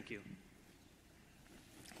Mars. Thank you.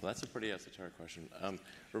 Well, that's a pretty esoteric question.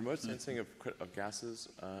 Remote sensing of gases,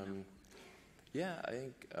 I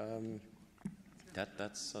think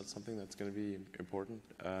that's something that's going to be important.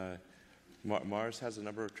 Mars has a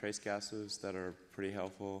number of trace gases that are pretty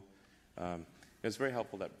helpful. It's very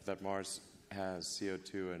helpful that Mars has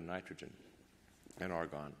CO2 and nitrogen and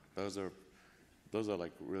argon. Those are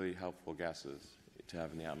like really helpful gases to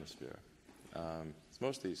have in the atmosphere. It's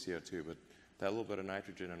mostly CO2, but that little bit of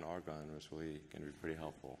nitrogen and argon is really going to be pretty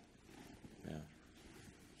helpful. Yeah.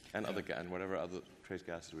 And whatever other trace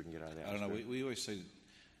gases we can get out of the atmosphere. I don't know. We always say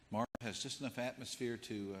Mars has just enough atmosphere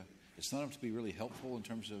to. It's not enough to be really helpful in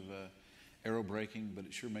terms of aerobraking, but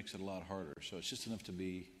it sure makes it a lot harder. So it's just enough to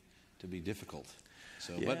be difficult.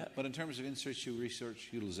 So, but in terms of in-situ research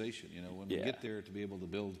utilization, when we get there, to be able to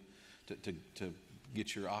build, to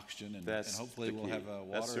get your oxygen, and hopefully we'll have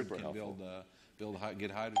water and can get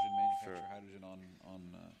hydrogen, manufacture hydrogen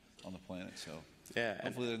on the planet. So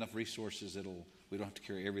hopefully there's enough resources we don't have to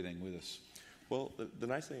carry everything with us. Well, the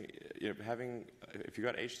nice thing, if you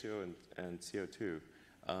got H2O and CO2,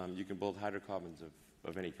 you can build hydrocarbons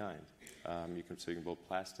of any kind. You can build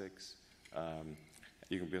plastics.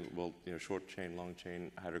 You can build short chain, long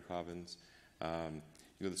chain hydrocarbons.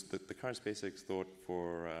 The current SpaceX thought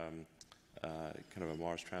for kind of a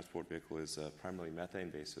Mars transport vehicle is a primarily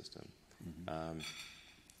methane-based system,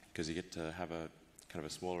 because you get to have a kind of a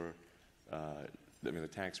smaller. The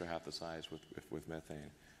tanks are half the size with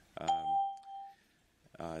methane.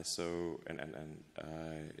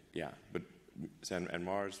 And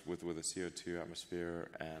Mars with a CO2 atmosphere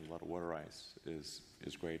and a lot of water ice is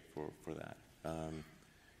great for that.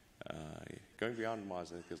 Going beyond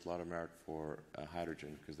Mars, I think there's a lot of merit for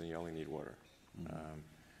hydrogen, because then you only need water.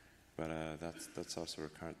 That's our sort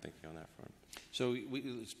of current thinking on that front. So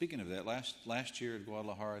speaking of that, last year at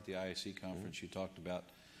Guadalajara at the ISE conference, you talked about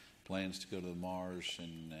plans to go to the Mars,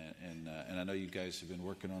 and I know you guys have been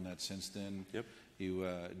working on that since then. Yep. You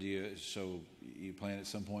plan at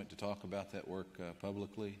some point to talk about that work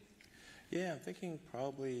publicly? Yeah, I'm thinking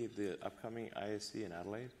probably the upcoming ISE in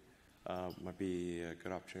Adelaide might be a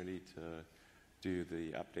good opportunity to do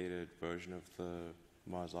the updated version of the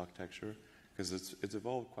Mars architecture, because it's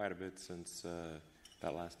evolved quite a bit since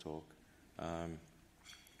that last talk.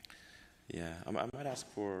 Yeah, I might ask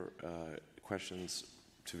for questions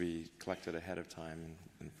to be collected ahead of time,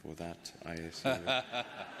 and for that, I assume.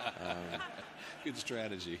 Good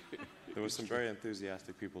strategy. There was some very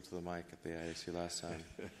enthusiastic people to the mic at the IAC last time.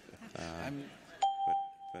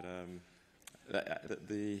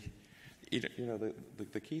 The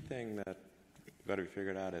key thing that got to be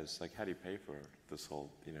figured out is like, how do you pay for this whole,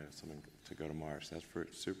 someone to go to Mars? That's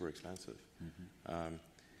super expensive.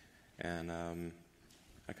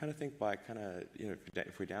 I kind of think by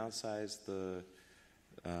if we downsize the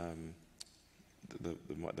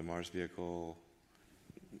Mars vehicle,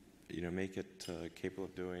 make it capable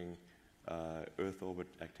of doing Earth orbit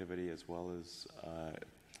activity as well as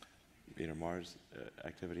Mars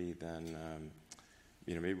activity, then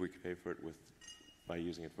maybe we could pay for it by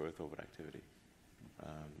using it for Earth orbit activity.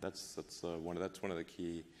 That's one of the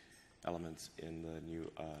key elements in the new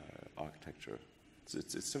architecture.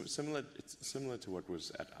 It's similar to what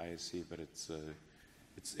was at ISC, but it's a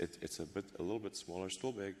little bit smaller,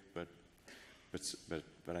 still big, but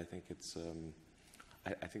I think it's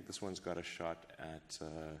I think this one's got a shot at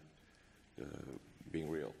being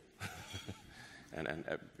real, and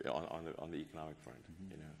on the economic front,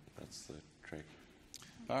 that's the trick.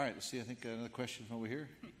 All right, let's see. I think another question from over here.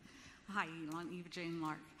 Hi, Elon. Eva Jane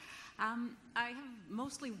Lark. I have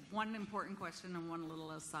mostly one important question and one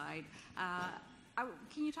little aside.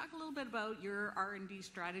 Can you talk a little bit about your R&D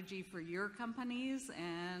strategy for your companies,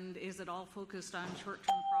 and is it all focused on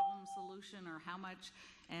short-term problem solution, or how much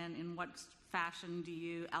and in what fashion do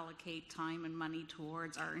you allocate time and money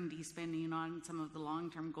towards R&D spending on some of the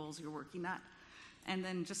long-term goals you're working at? And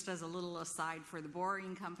then just as a little aside for the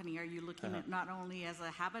boring company, are you looking at not only as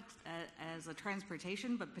a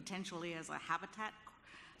transportation, but potentially as a habitat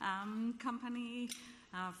company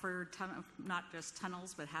for not just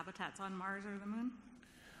tunnels, but habitats on Mars or the Moon?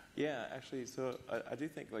 Yeah, actually, so I do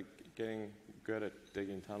think like getting good at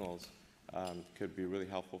digging tunnels could be really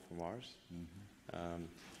helpful for Mars.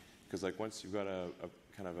 Because like once you've got a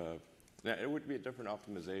kind of a, now it would be a different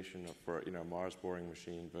optimization for a Mars boring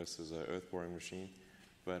machine versus an Earth boring machine,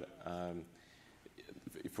 but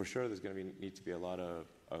for sure there's going to need to be a lot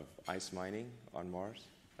of ice mining on Mars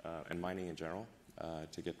and mining in general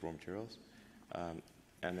to get raw materials.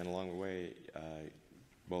 And then along the way,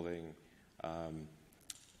 building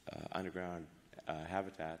underground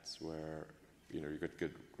habitats where you've got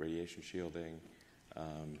good radiation shielding,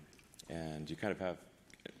 and you kind of have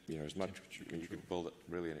as much. You could build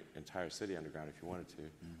really an entire city underground if you wanted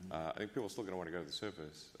to. I think people are still going to want to go to the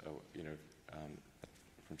surface,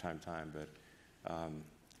 from time to time, but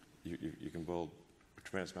you can build a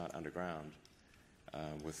tremendous amount underground.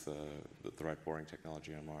 With the right boring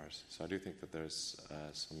technology on Mars. So I do think that there's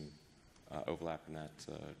some overlap in that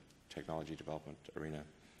technology development arena.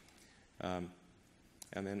 And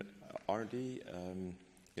then R&D,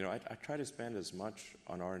 I try to spend as much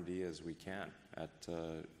on R&D as we can at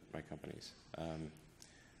my companies.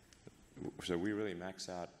 So we really max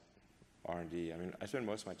out R&D. I mean, I spend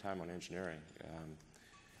most of my time on engineering.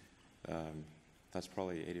 That's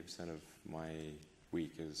probably 80% of my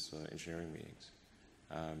week is engineering meetings.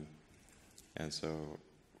 And so,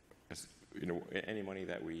 any money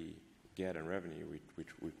that we get in revenue, we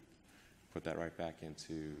put that right back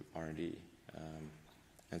into R&D.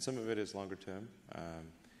 And some of it is longer term.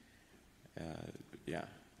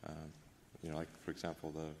 Like for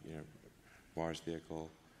example, the Mars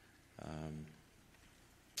vehicle.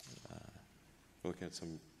 We're looking at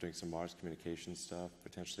doing some Mars communication stuff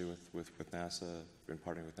potentially with NASA. Been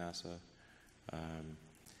partnering with NASA.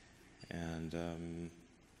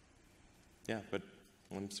 But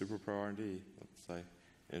I'm super pro R&D. Let's say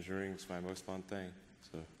engineering is my most fun thing,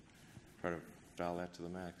 so try to dial that to the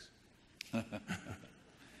max.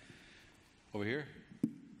 Over here.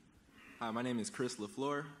 Hi, my name is Chris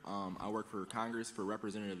LaFleur. I work for Congress for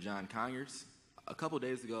Representative John Conyers. A couple of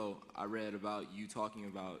days ago, I read about you talking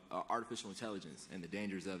about artificial intelligence and the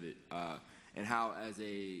dangers of it, and how as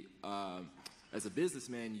a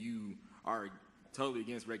businessman you are totally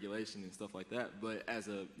against regulation and stuff like that, but as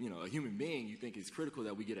a human being, you think it's critical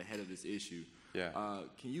that we get ahead of this issue. Yeah.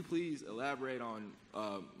 Can you please elaborate on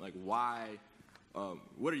why?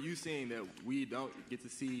 What are you seeing that we don't get to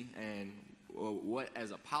see, and what,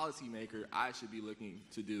 as a policymaker, I should be looking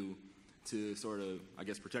to do to sort of, I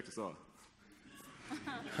guess, protect us all?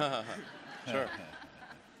 Sure.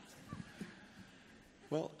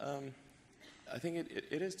 Well, I think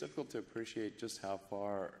it is difficult to appreciate just how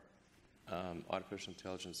far artificial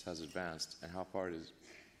intelligence has advanced and how far it is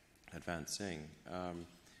advancing,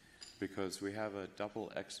 because we have a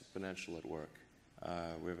double exponential at work.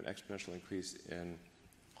 We have an exponential increase in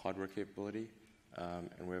hardware capability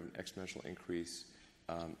and we have an exponential increase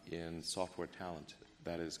in software talent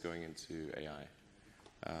that is going into AI.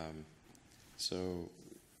 So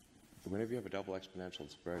whenever you have a double exponential,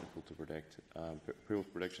 it's very difficult to predict. People's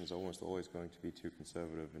predictions are almost always going to be too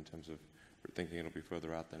conservative in terms of thinking it'll be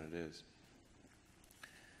further out than it is.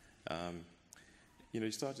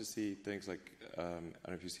 You start to see things like, I don't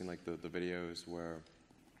know if you've seen like the videos where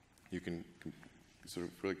you can sort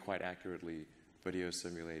of really quite accurately video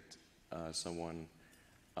simulate someone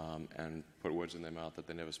and put words in their mouth that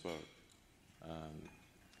they never spoke.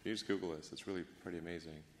 You just Google this; it's really pretty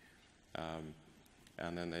amazing.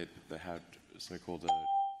 And then they had something called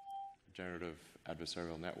a generative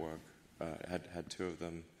adversarial network. Had two of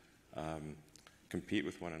them compete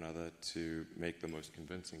with one another to make the most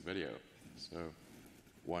convincing video. So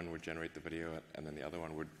one would generate the video, and then the other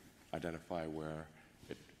one would identify where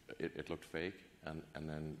it looked fake, and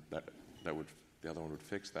then the other one would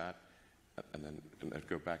fix that, and then it'd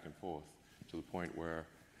go back and forth to the point where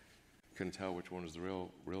you couldn't tell which one was the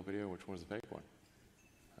real video, which one was the fake one.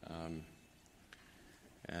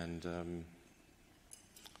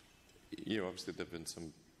 Obviously there have been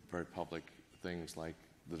some very public things like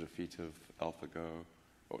the defeat of AlphaGo,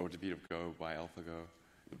 or defeat of Go by AlphaGo,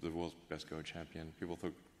 the world's best Go champion. People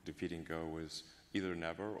thought defeating Go was either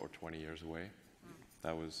never or 20 years away.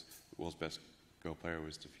 That was the world's best Go player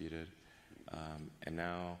was defeated. And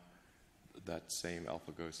now that same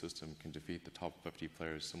AlphaGo system can defeat the top 50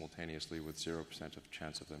 players simultaneously with 0% of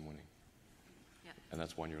chance of them winning. Yep. And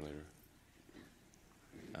that's 1 year later.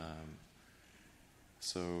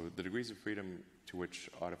 So the degrees of freedom to which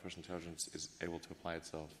artificial intelligence is able to apply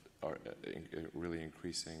itself are really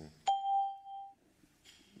increasing,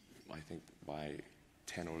 I think, by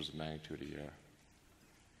 10 orders of magnitude a year.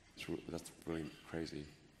 That's really crazy.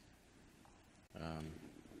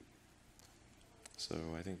 So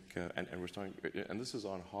I think, and we're starting, and this is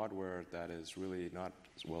on hardware that is really not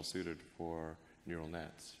well suited for neural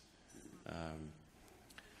nets.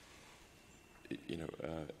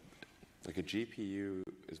 Like a GPU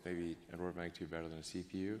is maybe an order of magnitude better than a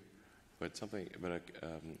CPU, but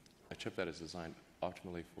a chip that is designed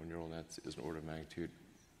optimally for neural nets is an order of magnitude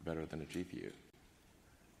better than a GPU.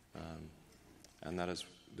 And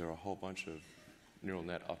there are a whole bunch of neural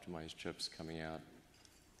net optimized chips coming out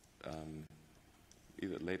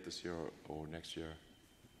either late this year or next year.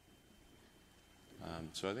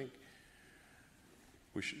 So I think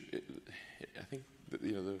we should. I think that,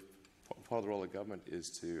 the part of the role of government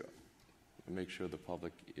is to make sure the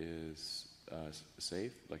public is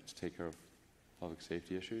safe, like to take care of public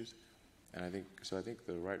safety issues. And I think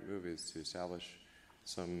the right move is to establish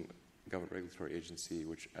some government regulatory agency,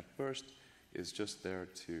 which at first is just there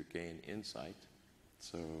to gain insight.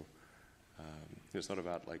 So it's not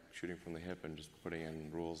about like shooting from the hip and just putting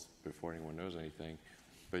in rules before anyone knows anything.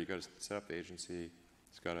 But you've got to set up the agency.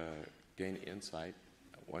 It's got to gain insight.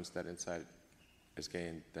 Once that insight is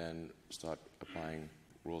gained, then start applying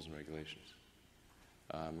rules and regulations.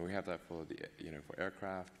 We have that for for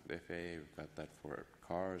aircraft, the FAA. We've got that for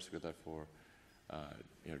cars. We've got that for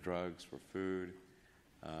drugs, for food.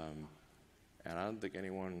 And I don't think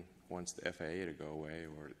anyone wants the FAA to go away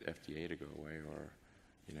or the FDA to go away or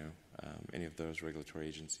any of those regulatory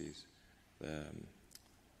agencies.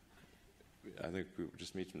 I think we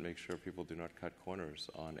just need to make sure people do not cut corners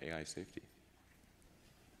on AI safety.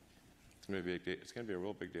 It's going to be a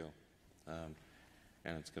real big deal,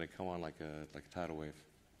 and it's going to come on like a tidal wave.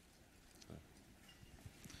 So.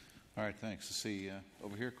 All right, thanks. Let's see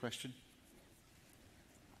over here. Question.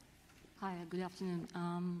 Hi, good afternoon.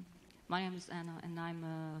 My name is Anna, and I'm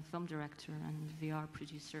a film director and VR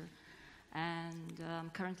producer. And I'm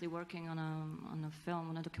currently working on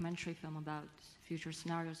a documentary film about future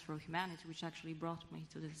scenarios for humanity, which actually brought me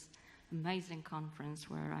to this amazing conference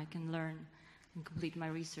where I can learn and complete my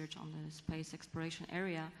research on the space exploration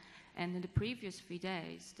area. And in the previous few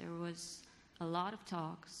days, there was a lot of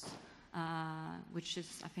talks, which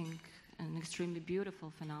is, I think, an extremely beautiful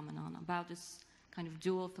phenomenon about this kind of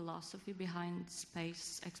dual philosophy behind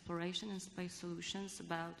space exploration and space solutions,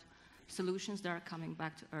 about solutions that are coming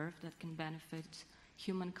back to Earth that can benefit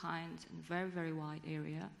humankind in a very, very wide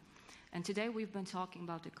area. And today we've been talking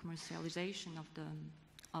about the commercialization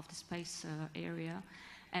of the space area,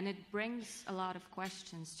 and it brings a lot of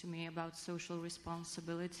questions to me about social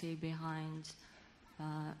responsibility behind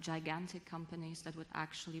gigantic companies that would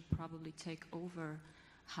actually probably take over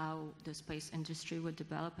how the space industry would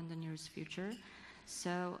develop in the nearest future.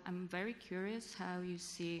 So I'm very curious how you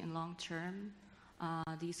see in long term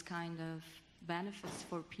these kind of benefits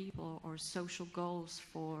for people or social goals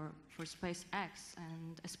for SpaceX,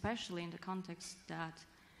 and especially in the context that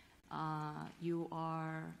You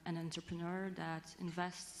are an entrepreneur that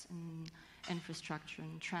invests in infrastructure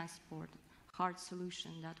and transport, hard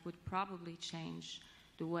solution that would probably change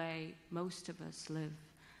the way most of us live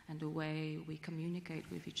and the way we communicate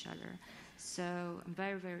with each other. So I'm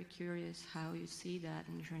very, very curious how you see that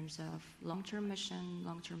in terms of long-term mission,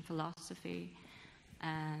 long-term philosophy,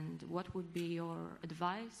 and what would be your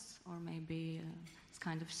advice or maybe a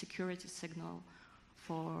kind of security signal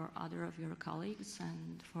for other of your colleagues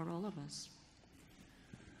and for all of us?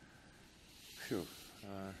 Phew.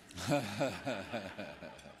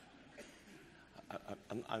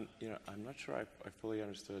 I'm not sure I fully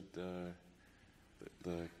understood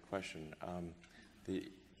the question.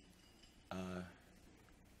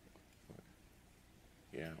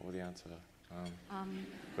 Or the answer.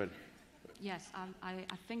 But yes, I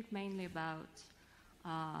think mainly about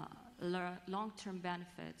long-term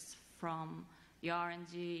benefits from the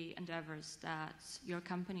R&D endeavors that your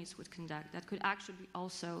companies would conduct that could actually be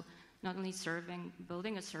also not only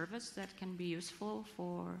building a service that can be useful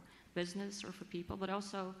for business or for people, but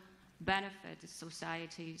also benefit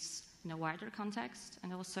societies in a wider context,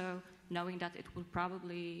 and also knowing that it will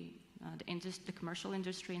probably, the commercial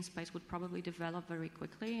industry in space would probably develop very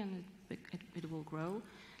quickly and it will grow.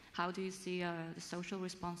 How do you see the social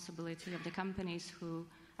responsibility of the companies who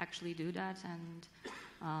actually do that, and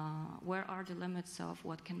where are the limits of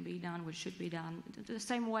what can be done, what should be done? The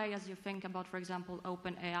same way as you think about, for example,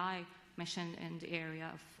 open AI mission in the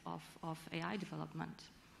area of AI development.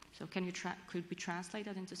 So could we translate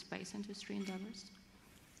that into space industry endeavors?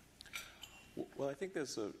 Well, I think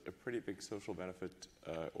there's a pretty big social benefit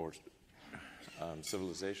or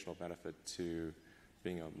civilizational benefit to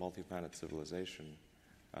being a multi-planet civilization.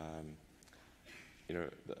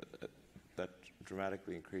 That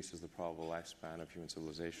dramatically increases the probable lifespan of human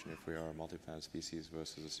civilization if we are a multi-planet species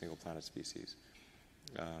versus a single-planet species.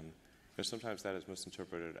 Sometimes that is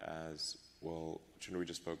misinterpreted as, well, shouldn't we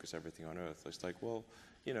just focus everything on Earth? It's like, well,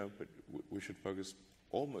 but we should focus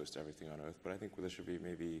almost everything on Earth, but I think there should be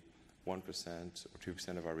maybe 1% or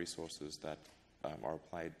 2% of our resources that are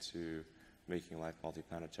applied to making life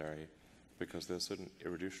multiplanetary, because there's certain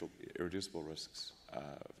irreducible risks on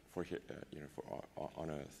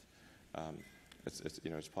Earth.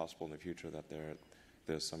 It's possible in the future that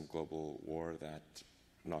there's some global war that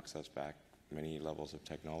knocks us back many levels of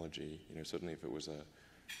technology. Certainly if it was a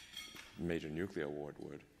major nuclear war, it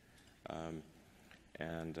would.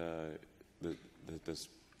 There's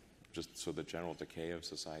just so the general decay of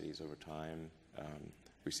societies over time.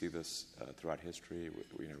 We see this throughout history.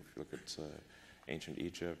 If you look at ancient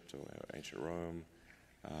Egypt or ancient Rome,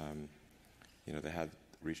 they had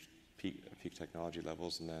reached peak technology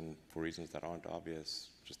levels, and then for reasons that aren't obvious,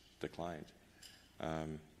 just declined.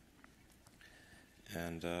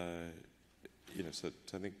 So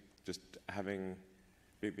I think just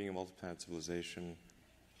being a multi-planet civilization,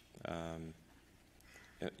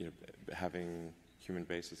 having human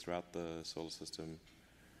bases throughout the solar system,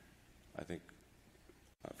 I think,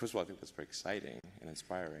 first of all, I think that's very exciting and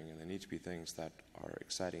inspiring, and there need to be things that are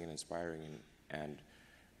exciting and inspiring and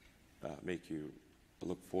make you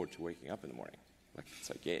look forward to waking up in the morning. It's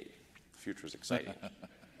like, yay, the future is exciting.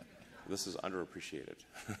 This is underappreciated,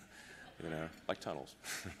 like tunnels.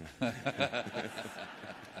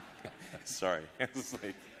 Sorry, it's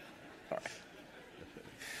like, all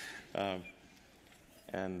right.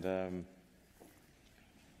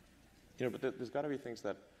 But there's got to be things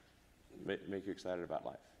that make you excited about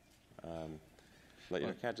life.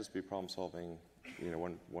 It can't just be problem solving,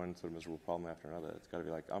 one sort of miserable problem after another. It's got to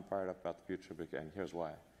be like, I'm fired up about the future, and here's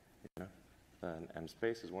why. And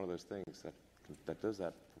space is one of those things that does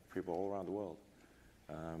that for people all around the world.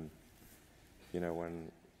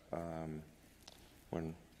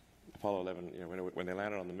 When Apollo 11, when they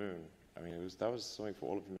landed on the moon, that was something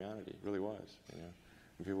for all of humanity. It really was.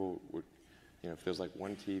 And people would, if there was like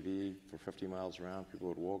one TV for 50 miles around, people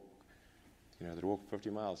would walk. They'd walk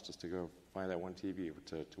 50 miles just to go find that one TV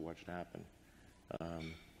to watch it happen.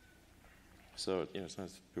 So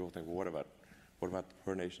sometimes people think, well, what about the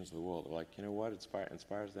poor nations of the world? They're like, you know what? It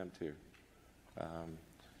inspires them too.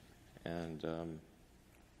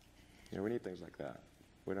 We need things like that.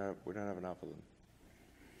 We don't have enough of them.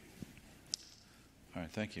 All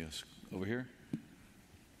right, thank you. Over here.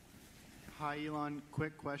 Hi, Elon.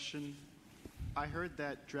 Quick question. I heard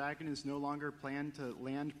that Dragon is no longer planned to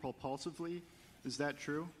land propulsively. Is that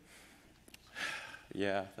true?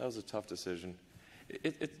 Yeah, that was a tough decision.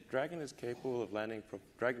 Dragon is capable of landing.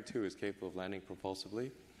 Dragon 2 is capable of landing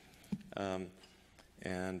propulsively,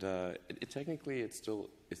 technically it still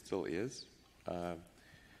is.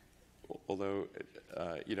 Although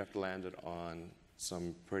you'd have to land it on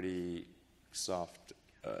some pretty soft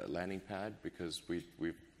landing pad because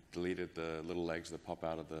we've deleted the little legs that pop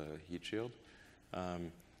out of the heat shield.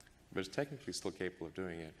 But it's technically still capable of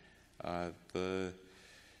doing it. The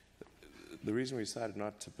reason we decided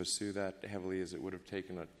not to pursue that heavily is it would have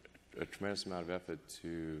taken a tremendous amount of effort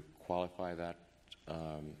to qualify that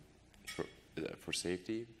for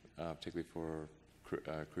safety, particularly for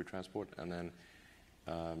crew transport. And then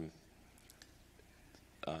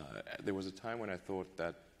there was a time when I thought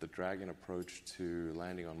that the Dragon approach to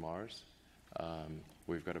landing on Mars,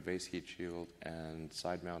 we've got a base heat shield and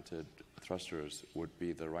side-mounted thrusters, would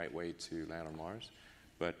be the right way to land on Mars.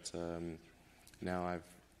 But now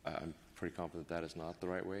I'm pretty confident that is not the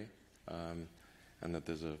right way, and that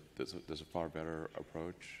there's a far better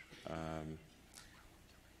approach.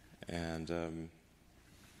 And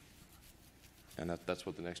that's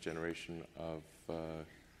what the next generation of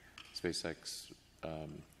SpaceX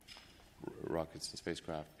rockets and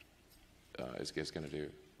spacecraft is going to do.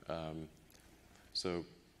 So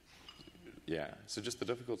just the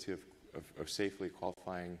difficulty of safely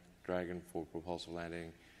qualifying Dragon for propulsive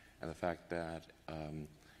landing, and the fact that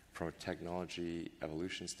from a technology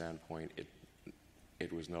evolution standpoint,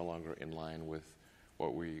 it was no longer in line with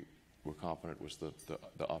what we were confident was the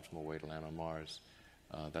optimal way to land on Mars.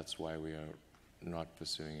 That's why we are not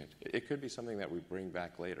pursuing it. It could be something that we bring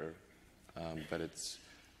back later, but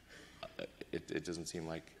it doesn't seem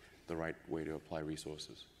like the right way to apply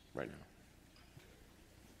resources right now.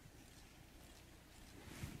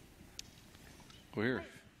 We're here.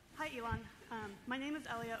 Hi, Elon. My name is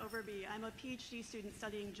Elia Overby. I'm a PhD student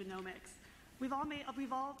studying genomics. We've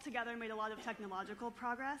all together made a lot of technological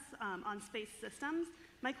progress on space systems.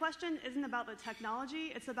 My question isn't about the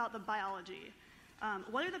technology, it's about the biology.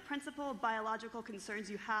 What are the principal biological concerns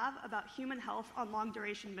you have about human health on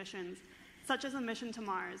long-duration missions, such as a mission to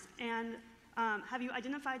Mars? And have you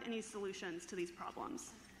identified any solutions to these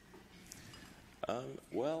problems?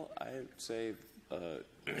 Well, I'd say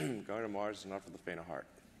going to Mars is not for the faint of heart.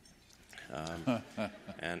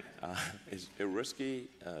 And it's risky,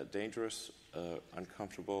 dangerous,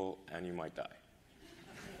 uncomfortable, and you might die.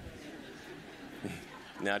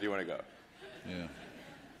 Now, do you want to go? Yeah.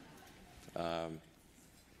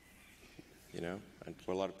 And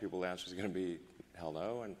for a lot of people, the answer is going to be hell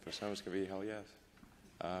no, and for some, it's going to be hell yes.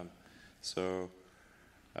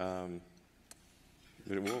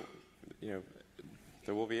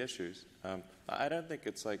 There will be issues. I don't think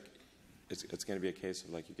it's like it's going to be a case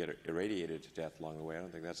of like you get irradiated to death along the way. I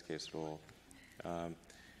don't think that's the case at all.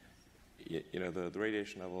 The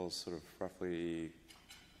radiation level is sort of roughly,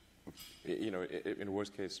 in a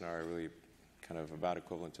worst case scenario, really kind of about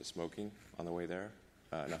equivalent to smoking on the way there.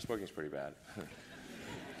 Now, smoking is pretty bad.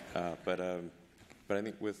 But I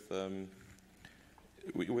think with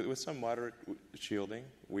some moderate shielding,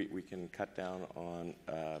 we can cut down on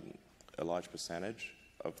a large percentage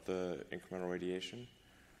of the incremental radiation,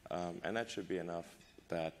 and that should be enough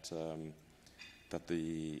that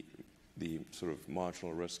the sort of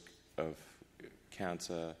marginal risk of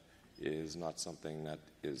cancer is not something that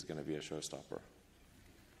is going to be a showstopper.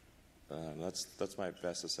 That's my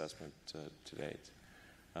best assessment to date.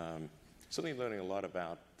 Certainly learning a lot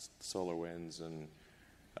about solar winds and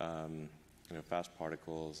fast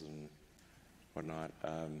particles and whatnot.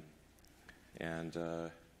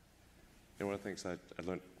 One of the things that I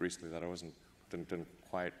learned recently that I didn't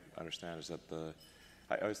quite understand is that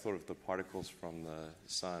I always thought of the particles from the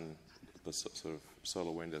sun, the sort of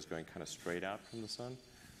solar wind, as going kind of straight out from the sun,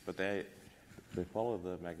 but they follow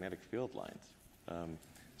the magnetic field lines.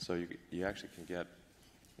 So you actually can get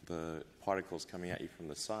the particles coming at you from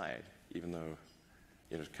the side, even though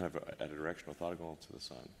it's kind of at a direction orthogonal to the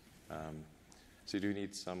sun. So you do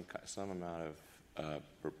need some amount of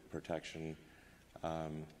protection,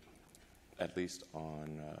 at least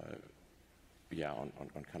on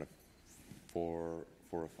kind of four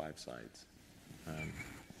or five sides.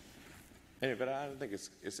 Anyway, but I don't think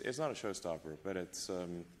it's not a showstopper, but it's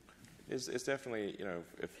definitely,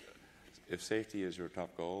 if safety is your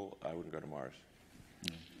top goal, I wouldn't go to Mars.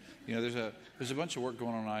 Yeah. There's a bunch of work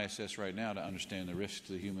going on ISS right now to understand the risk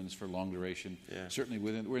to the humans for long duration. Yeah. Certainly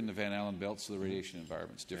we're in the Van Allen belt, so the radiation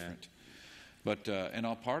environment's different. Yeah. But and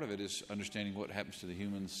all part of it is understanding what happens to the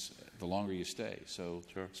humans the longer you stay. So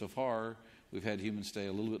far we've had humans stay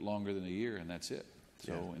a little bit longer than a year, and that's it.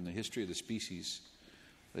 So in the history of the species,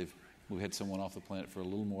 we've had someone off the planet for a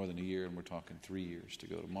little more than a year, and we're talking 3 years to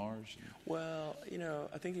go to Mars. Well,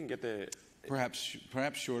 I think you can get the perhaps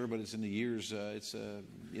shorter, but it's in the years. There's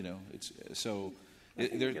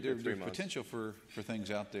potential for things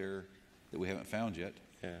out there that we haven't found yet.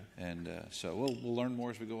 Yeah. And so we'll learn more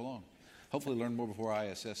as we go along. hopefully learn more before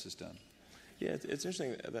ISS is done. Yeah, it's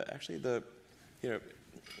interesting that actually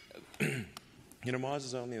Mars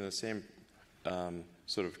is only in the same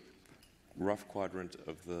sort of rough quadrant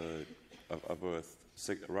of Earth,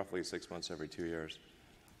 roughly 6 months every 2 years.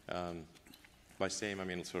 By same, I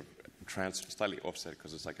mean sort of slightly offset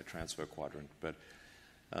because it's like a transfer quadrant. But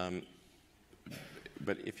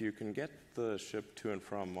if you can get the ship to and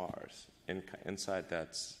from Mars inside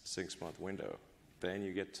that 6-month window, then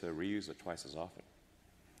you get to reuse it twice as often.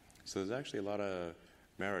 So there's actually a lot of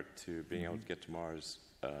merit to being able to get to Mars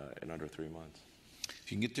in under 3 months.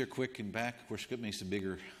 If you can get there quick and back, of course, it makes a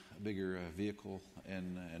bigger vehicle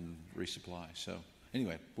and resupply. So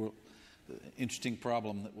anyway, interesting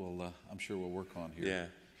problem that I'm sure we'll work on here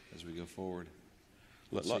as we go forward.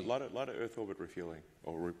 A lot of Earth orbit refueling,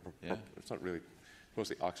 it's not really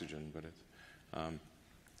mostly oxygen, but it's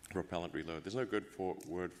propellant reload. There's no good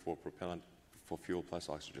word for propellant for fuel plus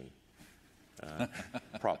oxygen.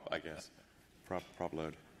 Prop, I guess. Prop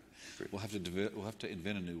load. We'll have to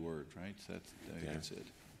invent a new word, right? That's it.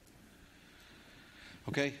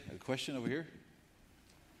 Okay, a question over here.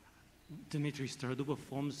 Dmitry Starodubov,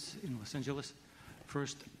 FOMS in Los Angeles.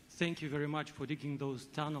 First, thank you very much for digging those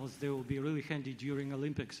tunnels. They will be really handy during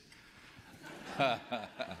Olympics.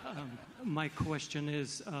 My question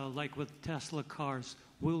is, like with Tesla cars,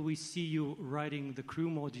 will we see you riding the crew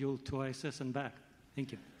module to ISS and back?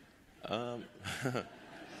 Thank you.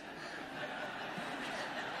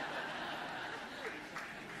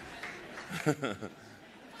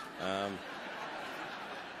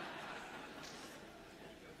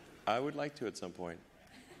 I would like to at some point.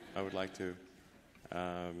 I would like to.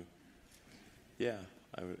 I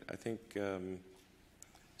think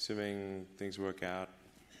assuming things work out,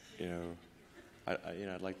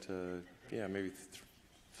 I'd like to, maybe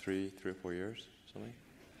 3 or 4 years, something.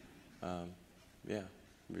 It'd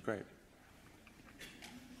be great.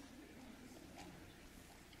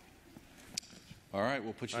 All right,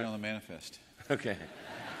 we'll put you on the manifest. Okay.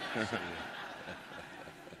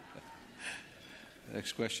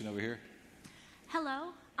 Next question over here.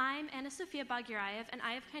 Hello, I'm Anna Sofia Bagirayev, and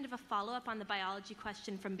I have kind of a follow-up on the biology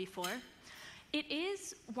question from before. It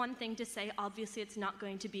is one thing to say, obviously, it's not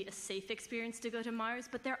going to be a safe experience to go to Mars,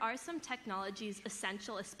 but there are some technologies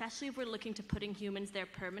essential, especially if we're looking to putting humans there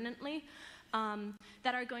permanently,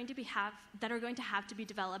 that are going to have to be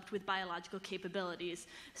developed with biological capabilities.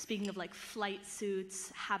 Speaking of like flight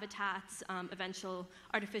suits, habitats, eventual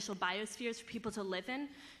artificial biospheres for people to live in,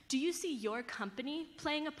 do you see your company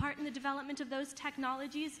playing a part in the development of those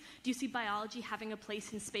technologies? Do you see biology having a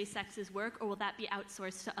place in SpaceX's work, or will that be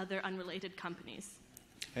outsourced to other unrelated companies?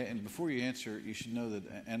 Hey, and before you answer, you should know that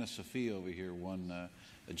Anna Sophia over here won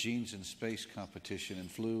a Genes in Space competition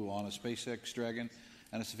and flew on a SpaceX Dragon.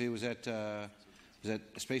 Anna Sophia, was that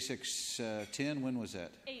SpaceX 10? When was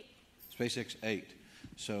that? 8. SpaceX 8.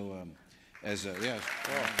 So,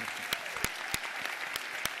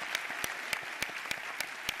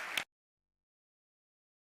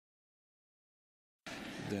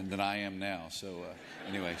 than I am now. So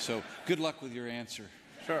anyway, so good luck with your answer.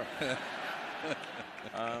 Sure.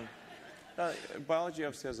 Biology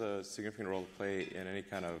obviously has a significant role to play in any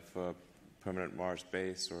kind of permanent Mars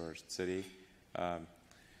base or city. For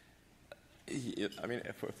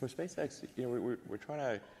SpaceX, we're trying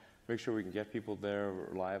to make sure we can get people there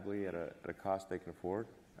reliably at a cost they can afford,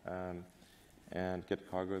 and get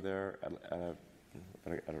cargo there at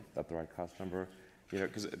the right cost number.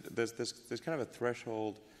 Because there's kind of a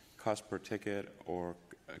threshold cost per ticket or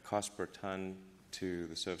cost per ton to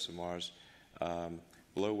the surface of Mars,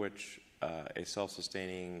 below which a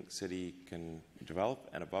self-sustaining city can develop,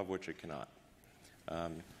 and above which it cannot.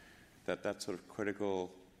 That sort of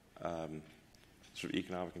critical sort of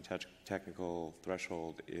economic and technical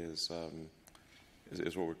threshold is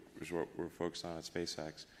what we're focused on at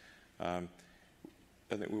SpaceX.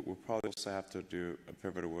 I think we'll probably also have to do a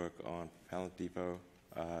fair bit of work on propellant depot,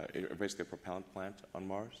 basically a propellant plant on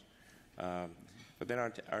Mars. But then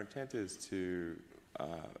our intent is to,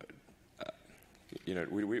 we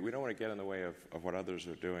don't want to get in the way of what others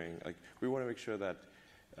are doing. Like, we want to make sure that,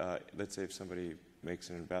 let's say if somebody makes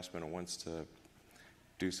an investment and wants to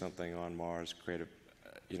do something on Mars, create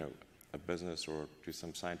a business or do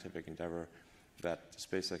some scientific endeavor, that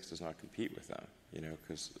SpaceX does not compete with them,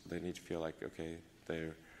 because they need to feel like, okay,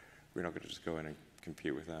 we're not going to just go in and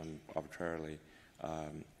compete with them arbitrarily.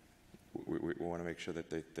 We want to make sure that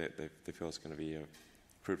they feel it's going to be a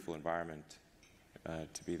fruitful environment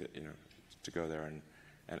to be to go there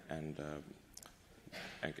and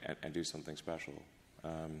do something special.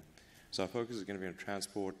 So our focus is going to be on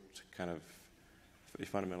transport, kind of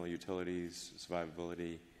fundamental utilities,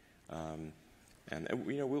 survivability, And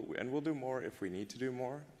we'll do more if we need to do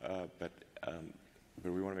more, but we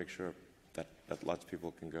want to make sure that lots of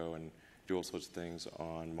people can go and do all sorts of things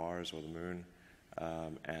on Mars or the Moon,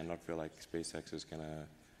 and not feel like SpaceX is going to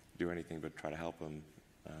do anything but try to help them.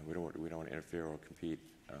 We don't want to interfere or compete.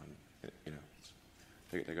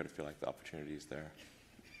 They got to feel like the opportunity is there.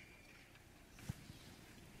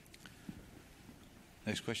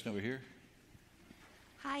 Next question over here.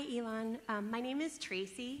 Hi, Elon. My name is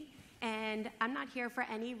Tracy, and I'm not here for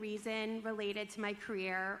any reason related to my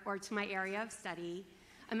career or to my area of study.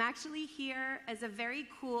 I'm actually here as a very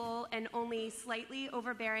cool and only slightly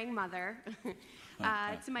overbearing mother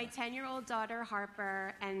to my 10-year-old daughter,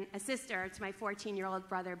 Harper, and a sister to my 14-year-old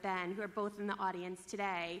brother, Ben, who are both in the audience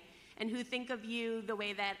today, and who think of you the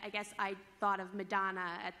way that I guess I thought of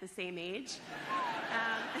Madonna at the same age.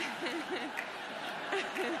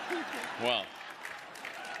 Well.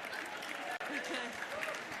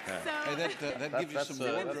 Hey, that gives you some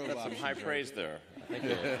wardrobe that's some high praise there. Thank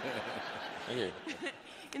you. Thank you.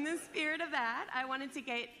 In the spirit of that, I wanted to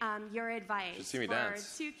get your advice for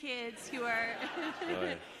dance. 2 kids who are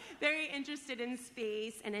very interested in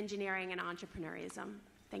space and engineering and entrepreneurism.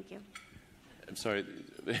 Thank you. I'm sorry.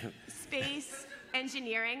 Space,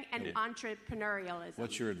 engineering, and entrepreneurialism.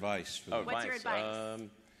 What's your advice? For them? What's your advice?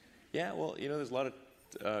 Yeah, well, there's a lot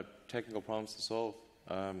of technical problems to solve.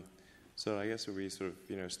 So I guess it would be sort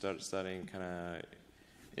of, start studying kind of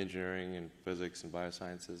engineering and physics and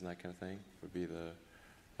biosciences and that kind of thing would be the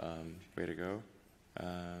way to go.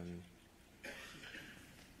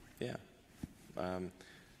 There are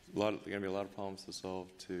going to be a lot of problems to solve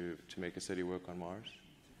to make a city work on Mars.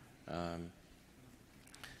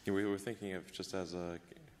 We were thinking of just as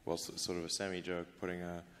sort of a semi-joke, putting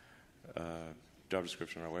a job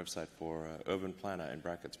description on our website for urban planner in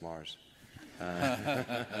brackets Mars. There's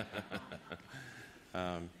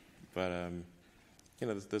going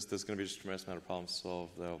to be just a tremendous amount of problems to solve.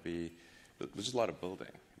 There's just a lot of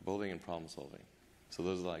building and problem solving. So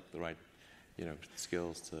those are like the right,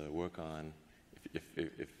 skills to work on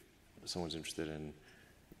if someone's interested in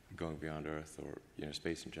going beyond Earth or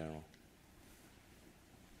space in general.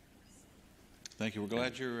 Thank you. We're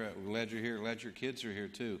glad you're here. Glad your kids are here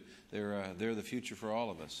too. They're the future for all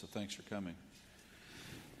of us. So thanks for coming.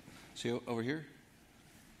 See over here.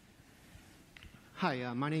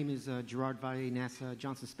 Hi, my name is Gerard Valle, NASA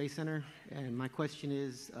Johnson Space Center, and my question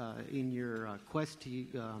is, in your quest to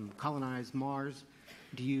colonize Mars,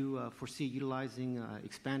 do you foresee utilizing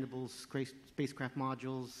expandable spacecraft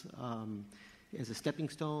modules as a stepping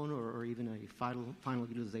stone or even a final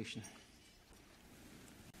utilization?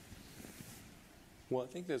 Well, I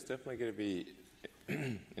think there's definitely going to be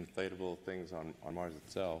inflatable things on Mars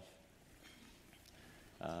itself.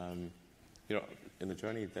 In the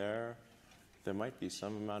journey there might be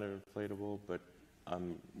some amount of inflatable, but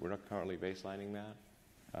we're not currently baselining that.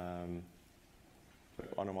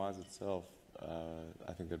 But on Mars itself,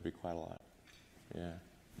 I think there'd be quite a lot. Yeah.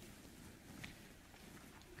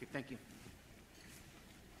 Okay, thank you.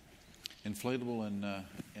 Inflatable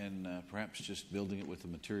and perhaps just building it with the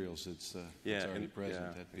materials that's already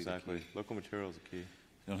present. Yeah, exactly. Local materials are key. You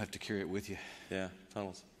don't have to carry it with you. Yeah,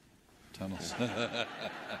 tunnels.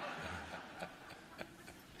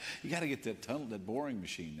 You got to get that boring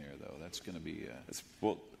machine there, though. That's going to be.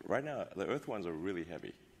 Well, right now the Earth ones are really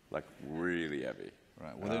heavy, like really heavy.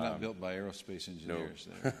 Right. Well, they're not built by aerospace engineers.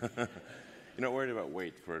 No. You're not worried about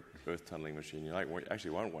weight for an Earth tunneling machine. You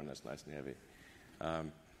actually want one that's nice and heavy.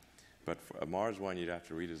 But for a Mars one, you'd have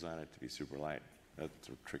to redesign it to be super light. That's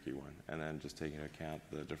a tricky one. And then just taking into account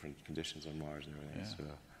the different conditions on Mars and everything.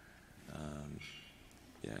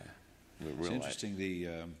 Yeah. So, it's interesting.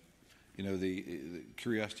 The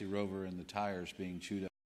Curiosity rover and the tires being chewed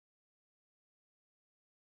up.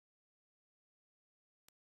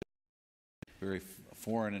 Very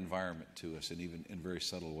foreign environment to us, and even in very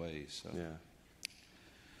subtle ways. So. Yeah.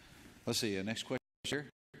 Let's see. Next question here.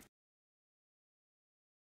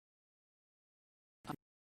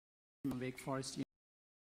 Wake Forest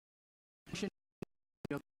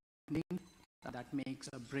that makes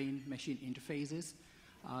brain-machine interfaces.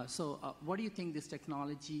 So what do you think this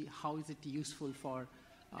technology, how is it useful for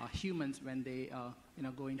humans when they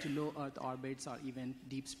go into low Earth orbits or even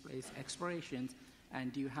deep space explorations,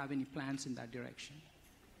 and do you have any plans in that direction?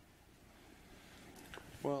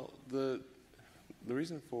 Well, the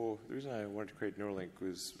reason I wanted to create Neuralink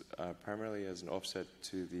was primarily as an offset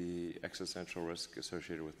to the existential risk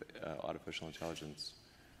associated with artificial intelligence.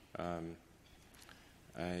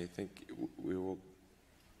 I think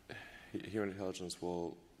human intelligence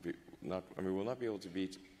will not be able to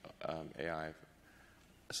beat AI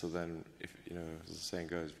so then, if as the saying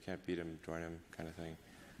goes, if you can't beat him, join him, kind of thing.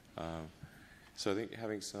 So I think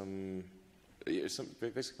having some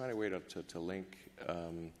basically finding a way to link,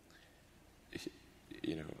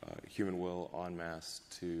 human will en masse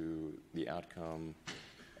to the outcome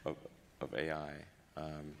of AI.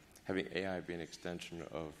 Having AI be an extension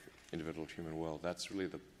of individual human will, that's really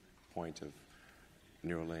the point of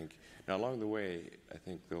Neuralink. Now, along the way, I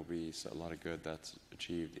think there'll be a lot of good that's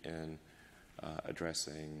achieved in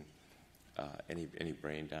addressing any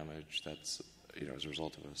brain damage that's as a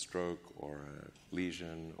result of a stroke or a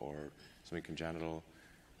lesion or something congenital,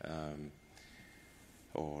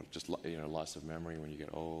 or just loss of memory when you get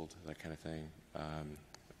old, that kind of thing.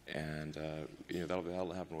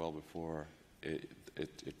 That'll happen well before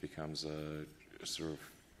it becomes a sort of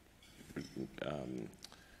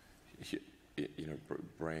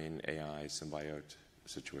brain AI symbiote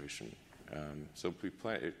situation. So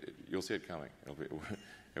you'll see it coming.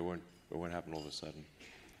 It won't happen all of a sudden.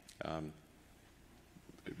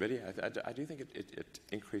 But yeah, I do think it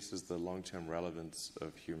increases the long-term relevance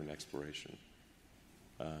of human exploration.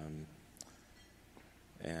 I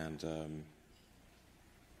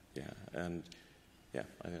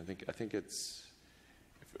think it's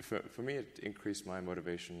for me. It increased my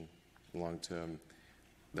motivation long-term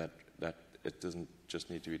that it doesn't just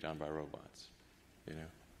need to be done by robots. Yeah.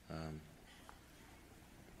 I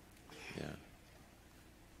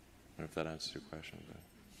don't know if that answers your question, but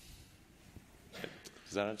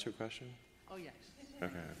does that answer your question? Oh, yes.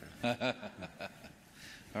 Okay.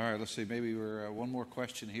 All right, let's see. Maybe we're one more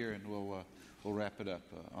question here, and we'll wrap it up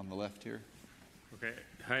on the left here. Okay.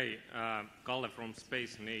 Hey, Kalle from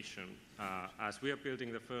Space Nation. As we are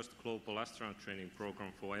building the first global astronaut training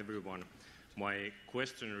program for everyone, my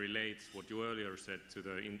question relates what you earlier said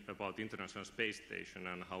about the International Space Station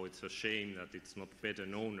and how it's a shame that it's not better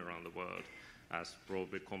known around the world, as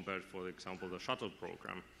probably compared, for example, the shuttle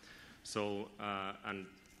program. So, and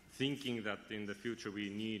thinking that in the future we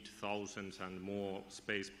need thousands and more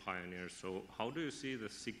space pioneers, so how do you see the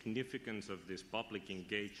significance of this public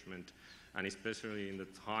engagement, and especially in the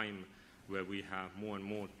time where we have more and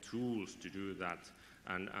more tools to do that?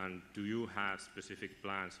 And do you have specific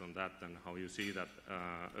plans on that, and how you see that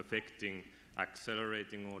affecting,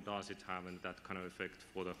 accelerating, or does it have that kind of effect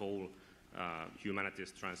for the whole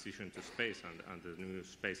humanity's transition to space and the new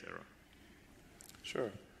space era?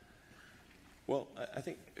 Sure. Well, I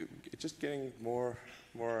think just getting more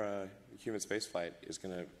human spaceflight is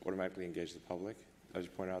going to automatically engage the public. As you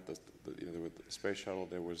point out, with the space shuttle,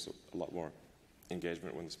 there was a lot more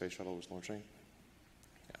engagement when the space shuttle was launching.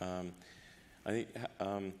 I think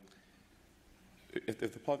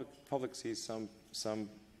if the public sees some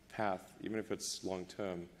path, even if it's long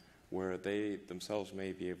term, where they themselves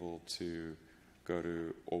may be able to go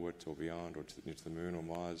to orbit or beyond, or to the moon or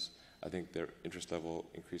Mars, I think their interest level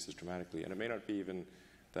increases dramatically. And it may not be even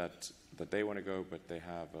that they want to go, but they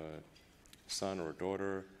have a son or a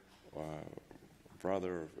daughter or a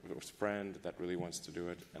brother or a friend that really wants to do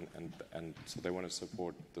it, and so they want to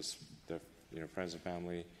support their friends and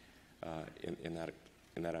family in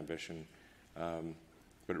that ambition.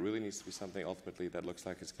 But it really needs to be something ultimately that looks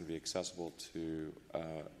like it's going to be accessible to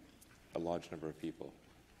a large number of people,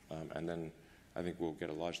 and then I think we'll get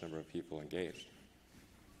a large number of people engaged.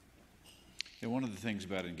 Yeah, one of the things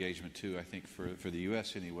about engagement too, I think for the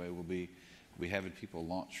U.S. anyway, will be having people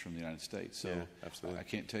launch from the United States. So yeah, absolutely. I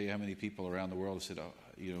can't tell you how many people around the world have said,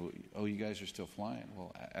 "Oh, you guys are still flying."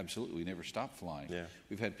 Well, absolutely, we never stopped flying. Yeah.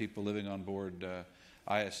 We've had people living on board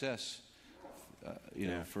ISS,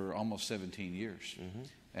 for almost 17 years,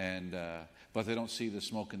 and but they don't see the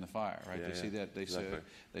smoke in the fire, right? They see that they exactly.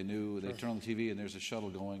 say they turn on the TV and there's a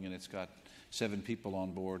shuttle going and it's got 7 people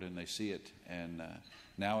on board and they see it. And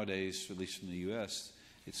nowadays, at least in the U.S.,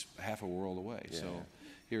 it's half a world away. Yeah. So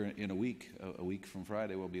here in a week from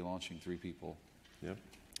Friday, we'll be launching 3 people. Yeah.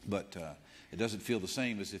 But it doesn't feel the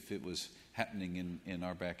same as if it was happening in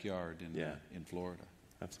our backyard in Florida.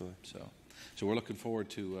 Absolutely. So we're looking forward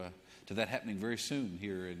to that happening very soon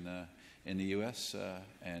here in the U.S.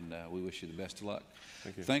 And we wish you the best of luck.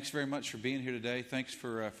 Thank you. Thanks very much for being here today. Thanks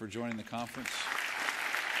for joining the conference.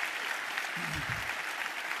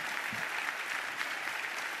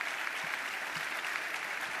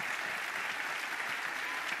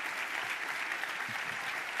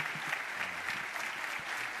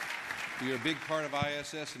 You're a big part of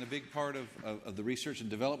ISS and a big part of the research and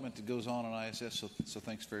development that goes on ISS, so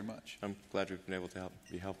thanks very much. I'm glad we've been able to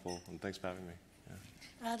be helpful, and thanks for having me.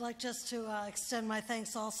 Yeah. I'd like just to extend my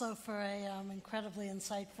thanks also for an incredibly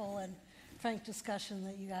insightful and frank discussion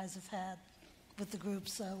that you guys have had with the group,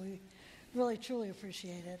 so we really, truly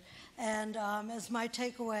appreciate it. And as my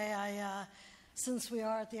takeaway, since we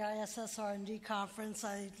are at the ISS R&D conference,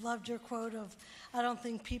 I loved your quote of, I don't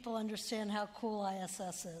think people understand how cool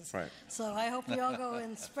ISS is. Right. So I hope you all go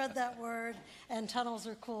and spread that word, and tunnels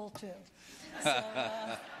are cool too. So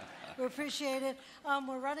we appreciate it.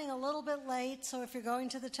 We're running a little bit late, so if you're going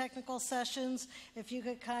to the technical sessions, if you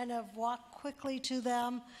could kind of walk quickly to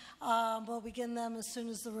them, we'll begin them as soon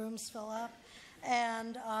as the rooms fill up.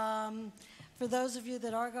 And for those of you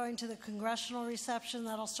that are going to the congressional reception,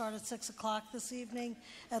 that'll start at 6 o'clock this evening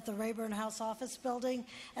at the Rayburn House Office Building,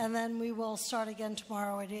 and then we will start again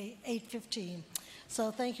tomorrow at 8:15.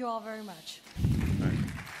 So thank you all very much.